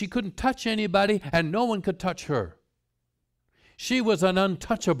 And she couldn't touch anybody, and no one could touch her. She was an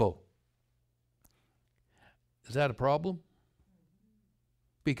untouchable. Is that a problem?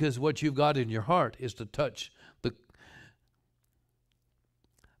 Because what you've got in your heart is to touch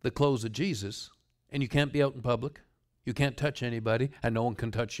the clothes of Jesus, and you can't be out in public. You can't touch anybody, and no one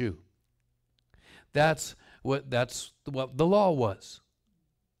can touch you. That's what the law was.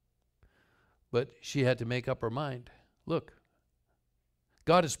 But she had to make up her mind. Look,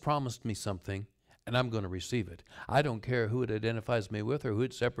 God has promised me something, and I'm going to receive it. I don't care who it identifies me with or who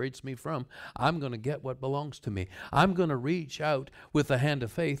it separates me from. I'm going to get what belongs to me. I'm going to reach out with the hand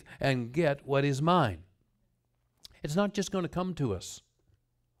of faith and get what is mine. It's not just going to come to us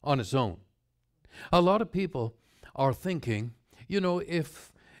on its own. A lot of people are thinking,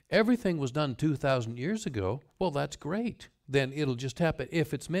 if everything was done 2,000 years ago, well, that's great. Then it'll just happen.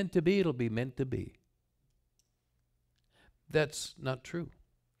 If it's meant to be, it'll be meant to be. That's not true.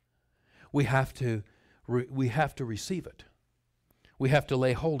 We have to receive it. We have to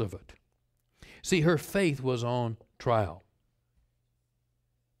lay hold of it. See, her faith was on trial.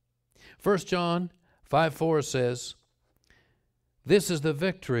 1 John 5:4 says, "This is the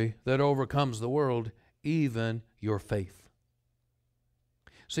victory that overcomes the world, even your faith."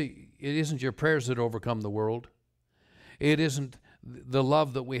 See, it isn't your prayers that overcome the world. It isn't the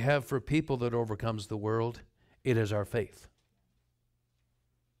love that we have for people that overcomes the world. It is our faith.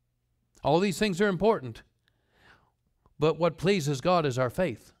 All these things are important, but what pleases God is our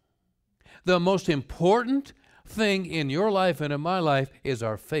faith. The most important thing in your life and in my life is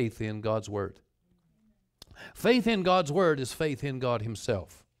our faith in God's Word. Faith in God's Word is faith in God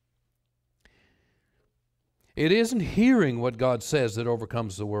Himself. It isn't hearing what God says that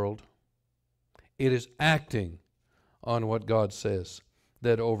overcomes the world. It is acting on what God says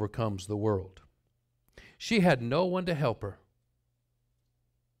that overcomes the world. She had no one to help her.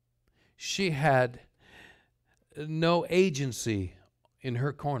 She had no agency in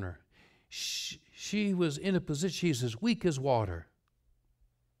her corner. She was in a position, she's as weak as water.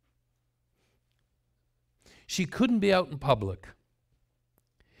 She couldn't be out in public.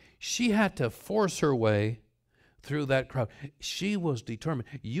 She had to force her way through that crowd. She was determined.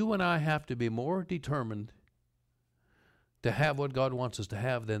 You and I have to be more determined to have what God wants us to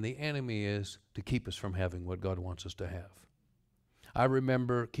have than the enemy is to keep us from having what God wants us to have. I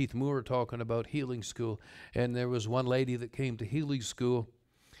remember Keith Moore talking about healing school, and there was one lady that came to healing school,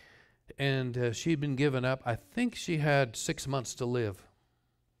 and she'd been given up. I think she had 6 months to live.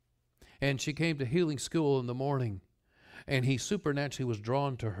 And she came to healing school in the morning, and he supernaturally was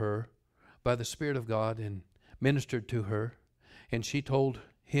drawn to her by the Spirit of God and ministered to her. And she told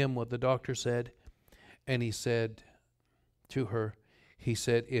him what the doctor said, and he said to her, he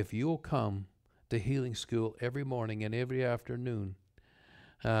said, "If you'll come to healing school every morning and every afternoon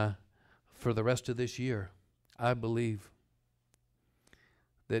for the rest of this year, I believe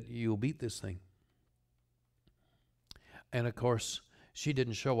that you'll beat this thing." And of course, she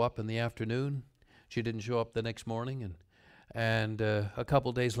didn't show up in the afternoon. She didn't show up the next morning. And a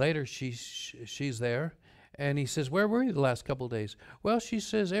couple days later, she's there. And he says, "Where were you the last couple of days?" Well, she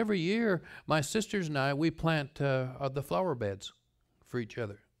says, "Every year, my sisters and I, we plant the flower beds for each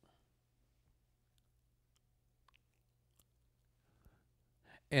other."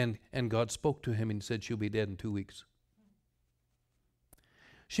 And God spoke to him and said, "She'll be dead in 2 weeks."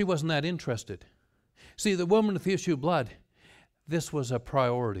 She wasn't that interested. See, the woman with the issue of blood, this was a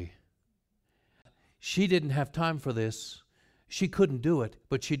priority. She didn't have time for this. She couldn't do it,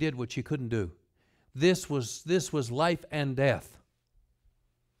 but she did what she couldn't do. This was life and death.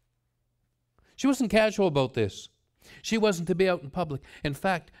 She wasn't casual about this. She wasn't to be out in public. In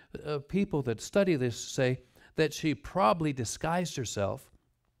fact, people that study this say that she probably disguised herself,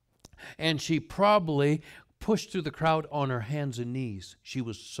 and she probably pushed through the crowd on her hands and knees. She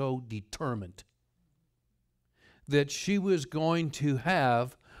was so determined that she was going to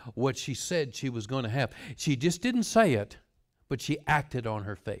have what she said she was going to have. She just didn't say it, but she acted on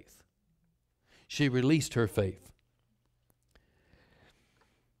her faith. She released her faith.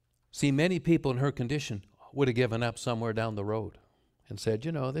 See, many people in her condition would have given up somewhere down the road and said,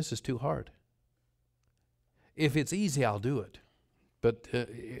 you know, this is too hard. If it's easy, I'll do it. But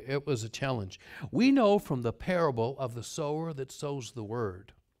it was a challenge. We know from the parable of the sower that sows the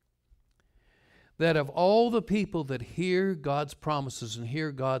word that of all the people that hear God's promises and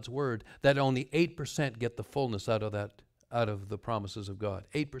hear God's word, that only 8% get the fullness out of the promises of God.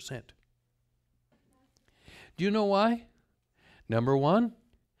 8%. Do you know why? Number one,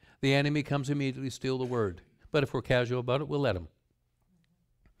 the enemy comes immediately to steal the word. But if we're casual about it, we'll let him.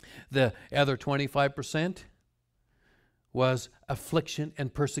 The other 25% was affliction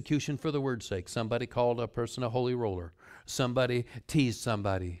and persecution for the word's sake. Somebody called a person a holy roller. Somebody teased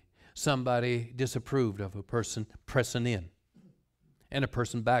somebody. Somebody disapproved of a person pressing in. And a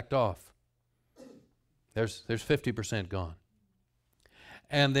person backed off. There's 50% gone.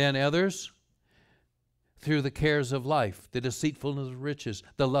 And then others, through the cares of life, the deceitfulness of riches,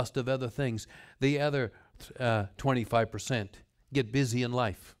 the lust of other things, the other 25% get busy in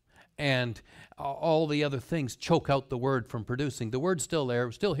life. And all the other things choke out the word from producing. The word's still there,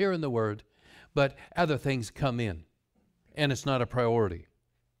 we're still hearing the word, but other things come in, and it's not a priority.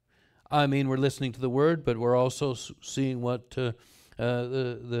 I mean, we're listening to the word, but we're also seeing what the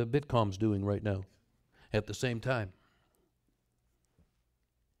Bitcom's doing right now at the same time.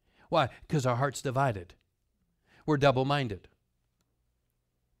 Why? Because our heart's divided. We're double-minded.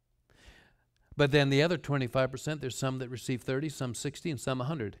 But then the other 25%, there's some that receive 30, some 60, and some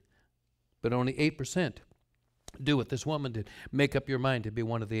 100. But only 8% do what this woman did. Make up your mind to be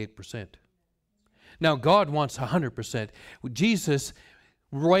one of the 8%. Now, God wants 100%. Jesus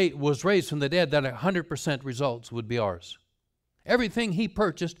was raised from the dead that 100% results would be ours. Everything he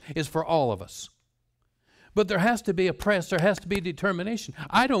purchased is for all of us. But there has to be a press, there has to be determination.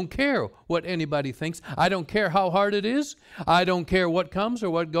 I don't care what anybody thinks. I don't care how hard it is. I don't care what comes or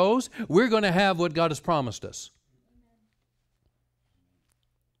what goes. We're going to have what God has promised us.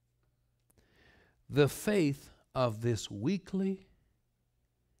 The faith of this weakly,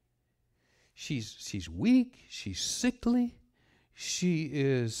 she's weak, she's sickly, she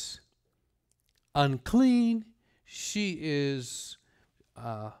is unclean, she is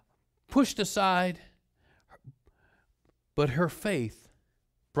pushed aside, but her faith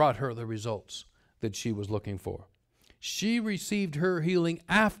brought her the results that she was looking for. She received her healing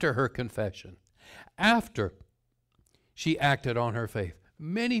after her confession, after she acted on her faith.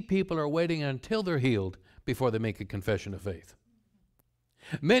 Many people are waiting until they're healed before they make a confession of faith.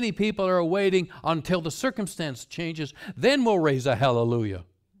 Many people are waiting until the circumstance changes, then we'll raise a hallelujah.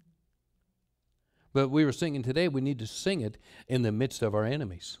 But we were singing today, we need to sing it in the midst of our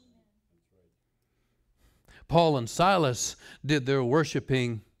enemies. Paul and Silas did their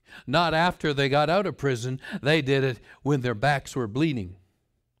worshiping not after they got out of prison. They did it when their backs were bleeding.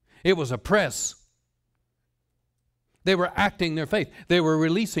 It was a press. They were acting their faith. They were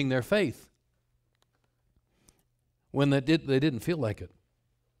releasing their faith when they didn't feel like it.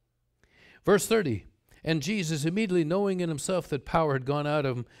 Verse 30, and Jesus, immediately knowing in himself that power had gone out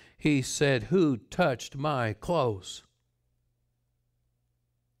of him, he said, who touched my clothes?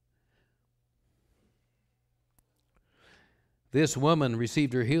 This woman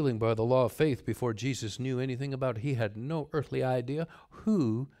received her healing by the law of faith before Jesus knew anything about it. He had no earthly idea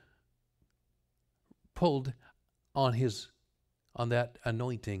who pulled on that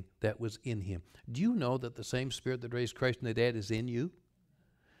anointing that was in him. Do you know that the same Spirit that raised Christ from the dead is in you?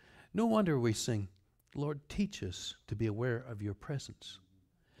 No wonder we sing, Lord, teach us to be aware of your presence.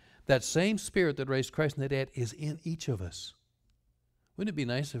 That same Spirit that raised Christ from the dead is in each of us. Wouldn't it be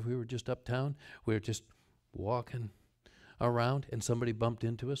nice if we were just uptown, we were just walking around and somebody bumped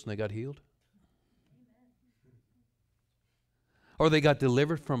into us and they got healed? Or they got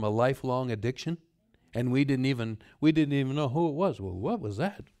delivered from a lifelong addiction and we didn't even know who it was. Well, what was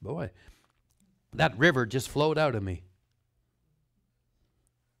that? Boy, that river just flowed out of me.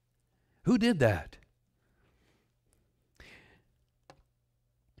 Who did that?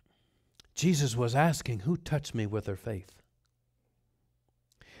 Jesus was asking, who touched me with their faith?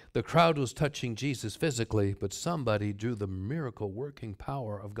 The crowd was touching Jesus physically, but somebody drew the miracle-working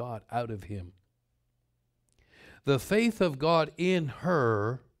power of God out of him. The faith of God in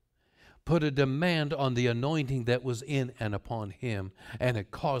her put a demand on the anointing that was in and upon him, and it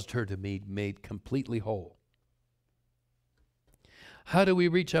caused her to be made completely whole. How do we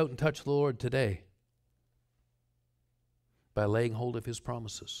reach out and touch the Lord today? By laying hold of his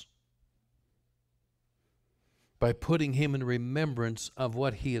promises. by putting Him in remembrance of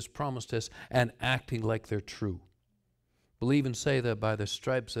what He has promised us and acting like they're true. Believe and say that by the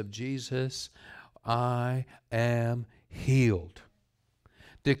stripes of Jesus, I am healed.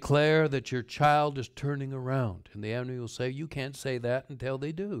 Declare that your child is turning around. And the enemy will say, you can't say that until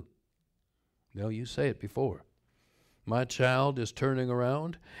they do. No, you say it before. My child is turning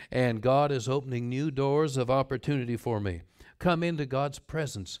around, and God is opening new doors of opportunity for me. Come into God's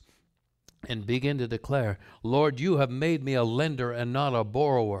presence and begin to declare, Lord, you have made me a lender and not a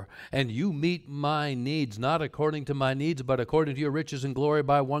borrower, and you meet my needs, not according to my needs, but according to your riches and glory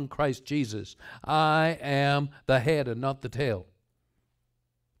by one Christ Jesus. I am the head and not the tail.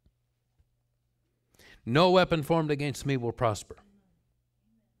 No weapon formed against me will prosper.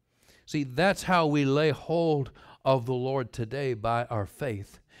 See, that's how we lay hold of the Lord today by our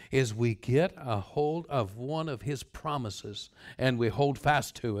faith, is we get a hold of one of His promises and we hold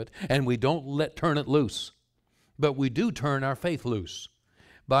fast to it, and we don't turn it loose. But we do turn our faith loose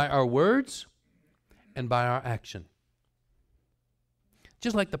by our words and by our action.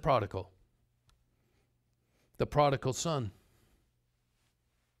 Just like the prodigal son.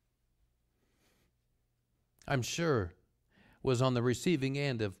 I'm sure was on the receiving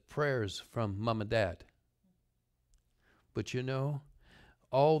end of prayers from mom and dad. But you know,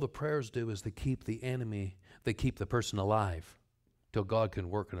 all the prayers do is they keep the enemy, they keep the person alive till God can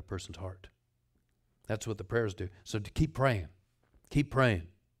work in a person's heart. That's what the prayers do. So to keep praying. Keep praying.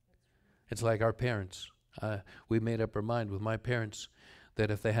 It's like our parents. We made up our mind with my parents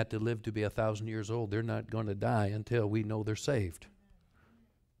that if they had to live to be 1,000 years old, they're not going to die until we know they're saved.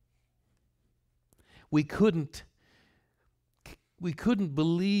 We couldn't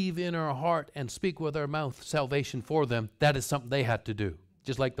believe in our heart and speak with our mouth salvation for them. That is something they had to do,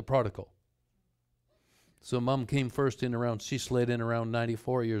 just like the prodigal. So mom came first in around, she slid in around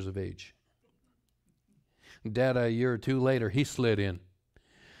 94 years of age. Dad, a year or two later, he slid in.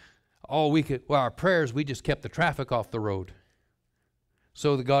 Our prayers, we just kept the traffic off the road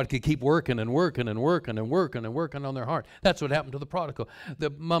so that God could keep working and working and working and working and working on their heart. That's what happened to the prodigal. The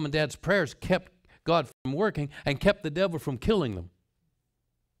mom and dad's prayers kept God from working and kept the devil from killing them.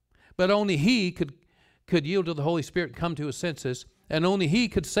 But only he could yield to the Holy Spirit and come to his senses, and only he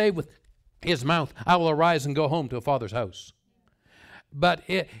could say with his mouth, I will arise and go home to a father's house. But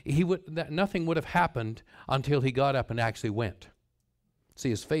nothing would have happened until he got up and actually went.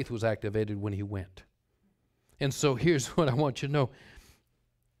 See, his faith was activated when he went. And so here's what I want you to know.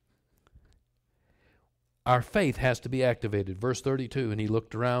 Our faith has to be activated. Verse 32, and he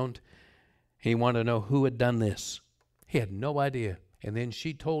looked around. He wanted to know who had done this. He had no idea. And then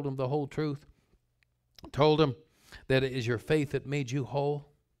she told him the whole truth. Told him that it is your faith that made you whole.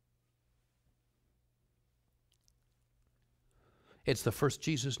 It's the first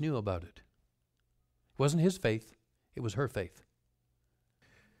Jesus knew about it. It wasn't his faith. It was her faith.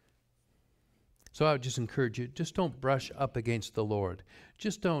 So I would just encourage you, just don't brush up against the Lord.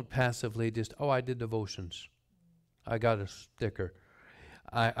 Just don't passively I did devotions. I got a sticker.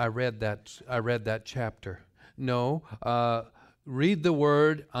 I read that chapter. No, read the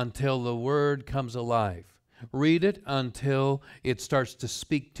Word until the Word comes alive. Read it until it starts to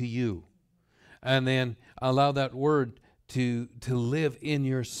speak to you. And then allow that Word to live in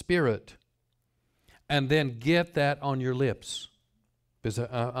your spirit. And then get that on your lips. Because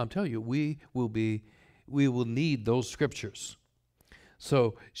I'm telling you, we will need those scriptures.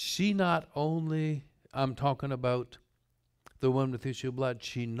 So she not only, I'm talking about the one with the issue of blood,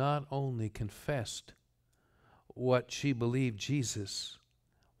 she not only confessed what she believed Jesus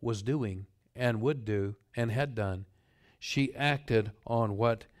was doing and would do and had done, she acted on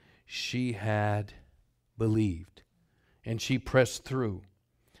what she had believed. And she pressed through.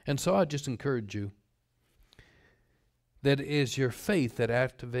 And so I just encourage you that it is your faith that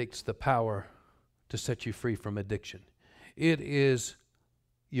activates the power to set you free from addiction. It is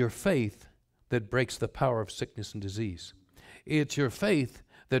your faith that breaks the power of sickness and disease. It's your faith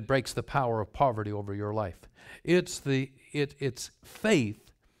that breaks the power of poverty over your life. It's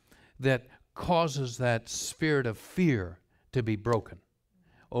faith that causes that spirit of fear to be broken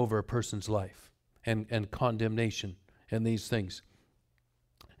over a person's life and condemnation and these things.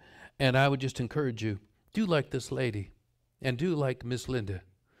 And I would just encourage you, do like this lady and do like Miss Linda.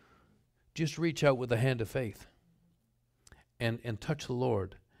 Just reach out with the hand of faith and touch the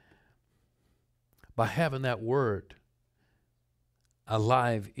Lord by having that word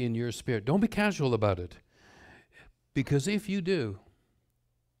alive in your spirit. Don't be casual about it, because if you do,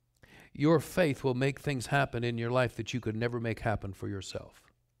 your faith will make things happen in your life that you could never make happen for yourself.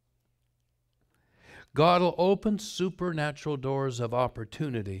 God will open supernatural doors of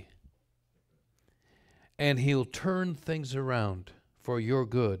opportunity, and He'll turn things around for your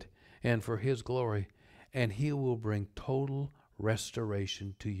good and for His glory, and He will bring total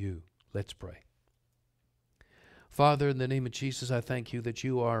restoration to you. Let's pray. Father, in the name of Jesus, I thank you that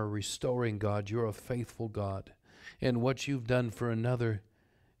you are a restoring God. You're a faithful God. And what you've done for another,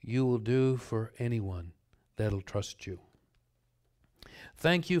 you will do for anyone that'll trust you.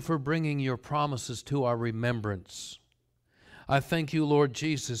 Thank you for bringing your promises to our remembrance. I thank you, Lord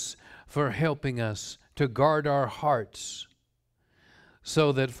Jesus, for helping us to guard our hearts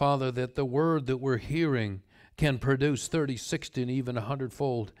so that, Father, that the word that we're hearing can produce 30, 60, and even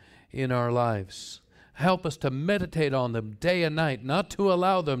 100-fold in our lives. Help us to meditate on them day and night, not to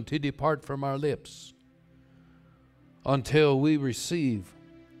allow them to depart from our lips until we receive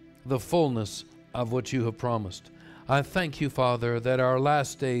the fullness of what you have promised. I thank you, Father, that our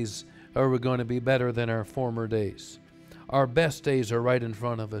last days are going to be better than our former days. Our best days are right in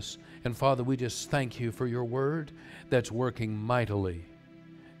front of us. And Father, we just thank you for your word that's working mightily.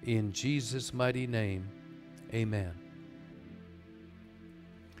 In Jesus' mighty name, amen.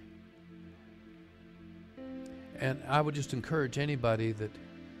 And I would just encourage anybody that,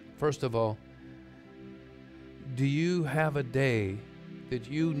 first of all, do you have a day that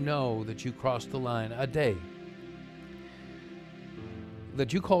you know that you crossed the line? A day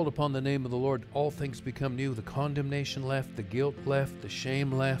that you called upon the name of the Lord, all things become new. The condemnation left, the guilt left, the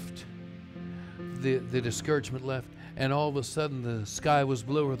shame left, the discouragement left, and all of a sudden the sky was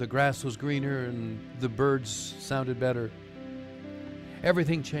bluer, the grass was greener, and the birds sounded better.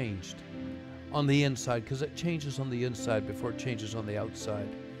 Everything changed on the inside, because it changes on the inside before it changes on the outside.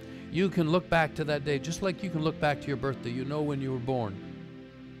 You can look back to that day, just like you can look back to your birthday. You know when you were born.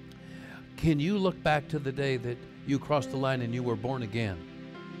 Can you look back to the day that you crossed the line and you were born again?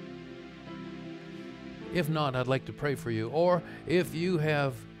 If not, I'd like to pray for you. Or if you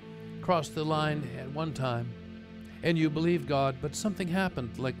have crossed the line at one time and you believe God, but something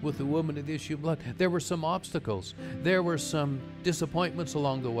happened, like with the woman of the issue of blood. There were some obstacles. There were some disappointments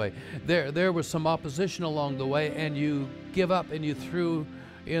along the way. There was some opposition along the way, and you give up and you threw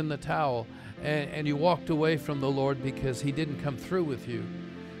in the towel, and you walked away from the Lord because He didn't come through with you,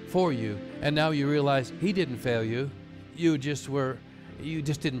 for you. And now you realize He didn't fail you. You just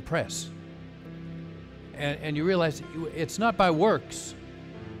didn't press. And you realize it's not by works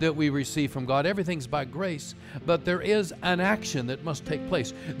that we receive from God. Everything's by grace, but there is an action that must take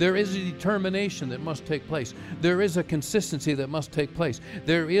place. There is a determination that must take place. There is a consistency that must take place.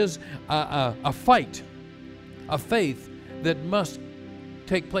 There is a fight, a faith that must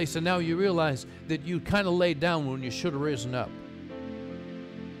take place. And now you realize that you kind of laid down when you should have risen up.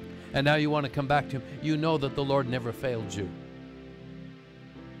 And now you want to come back to Him. You know that the Lord never failed you.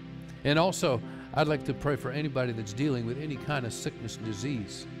 And also, I'd like to pray for anybody that's dealing with any kind of sickness and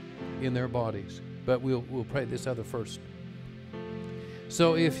disease in their bodies. But we'll pray this other first.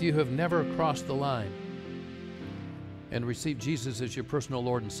 So if you have never crossed the line and received Jesus as your personal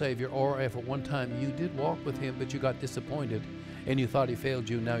Lord and Savior, or if at one time you did walk with Him but you got disappointed and you thought He failed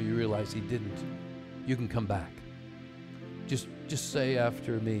you, now you realize He didn't, you can come back. Just say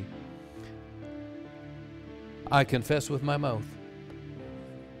after me, I confess with my mouth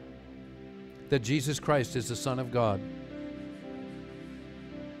that Jesus Christ is the Son of God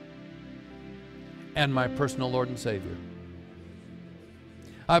and my personal Lord and Savior.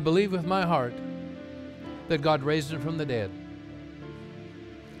 I believe with my heart that God raised Him from the dead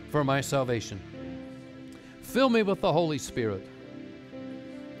for my salvation. Fill me with the Holy Spirit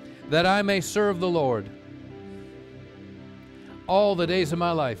that I may serve the Lord all the days of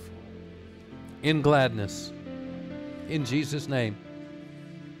my life in gladness. In Jesus' name,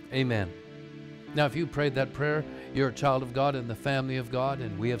 amen. Now, if you prayed that prayer, you're a child of God in the family of God,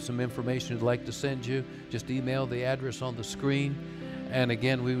 and we have some information we'd like to send you. Just email the address on the screen. And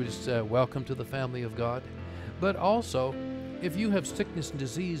again, we would just welcome to the family of God. But also, if you have sickness and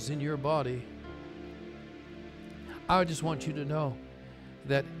disease in your body, I just want you to know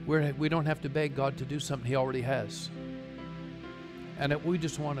that we don't have to beg God to do something He already has. And that we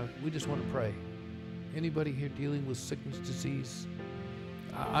just want to pray. Anybody here dealing with sickness, disease?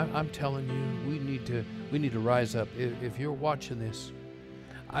 I'm telling you, we need to rise up. If you're watching this,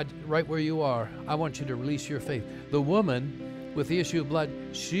 right where you are, I want you to release your faith. The woman with the issue of blood,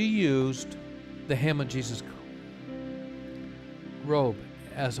 she used the hem of Jesus' robe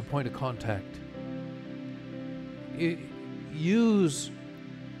as a point of contact. Use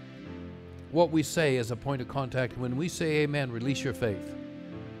what we say as a point of contact. When we say amen, release your faith.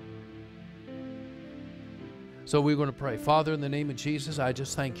 So we're going to pray. Father, in the name of Jesus, I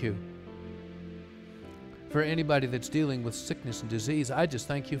just thank you For anybody that's dealing with sickness and disease, I just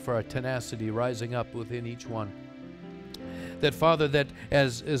thank you for our tenacity rising up within each one. That, Father, that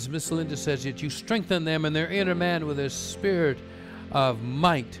as Miss Linda says, that you strengthen them in their inner man with a spirit of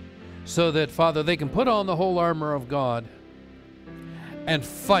might, so that, Father, they can put on the whole armor of God and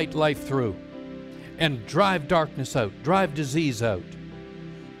fight life through and drive darkness out, drive disease out,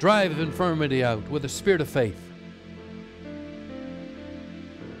 drive infirmity out with a spirit of faith.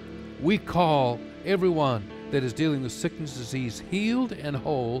 We call everyone that is dealing with sickness, disease, healed and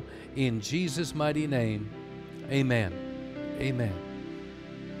whole in Jesus' mighty name. Amen. Amen.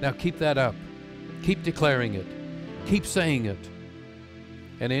 Now keep that up. Keep declaring it. Keep saying it.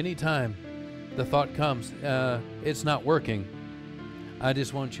 And anytime the thought comes, it's not working, I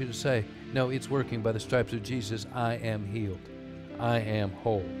just want you to say, no, it's working. By the stripes of Jesus, I am healed. I am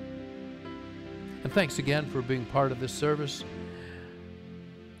whole. And thanks again for being part of this service.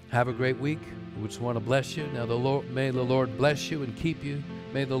 Have a great week. We just want to bless you. Now, may the Lord bless you and keep you.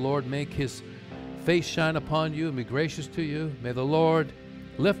 May the Lord make His face shine upon you and be gracious to you. May the Lord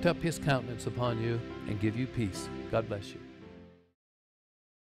lift up His countenance upon you and give you peace. God bless you.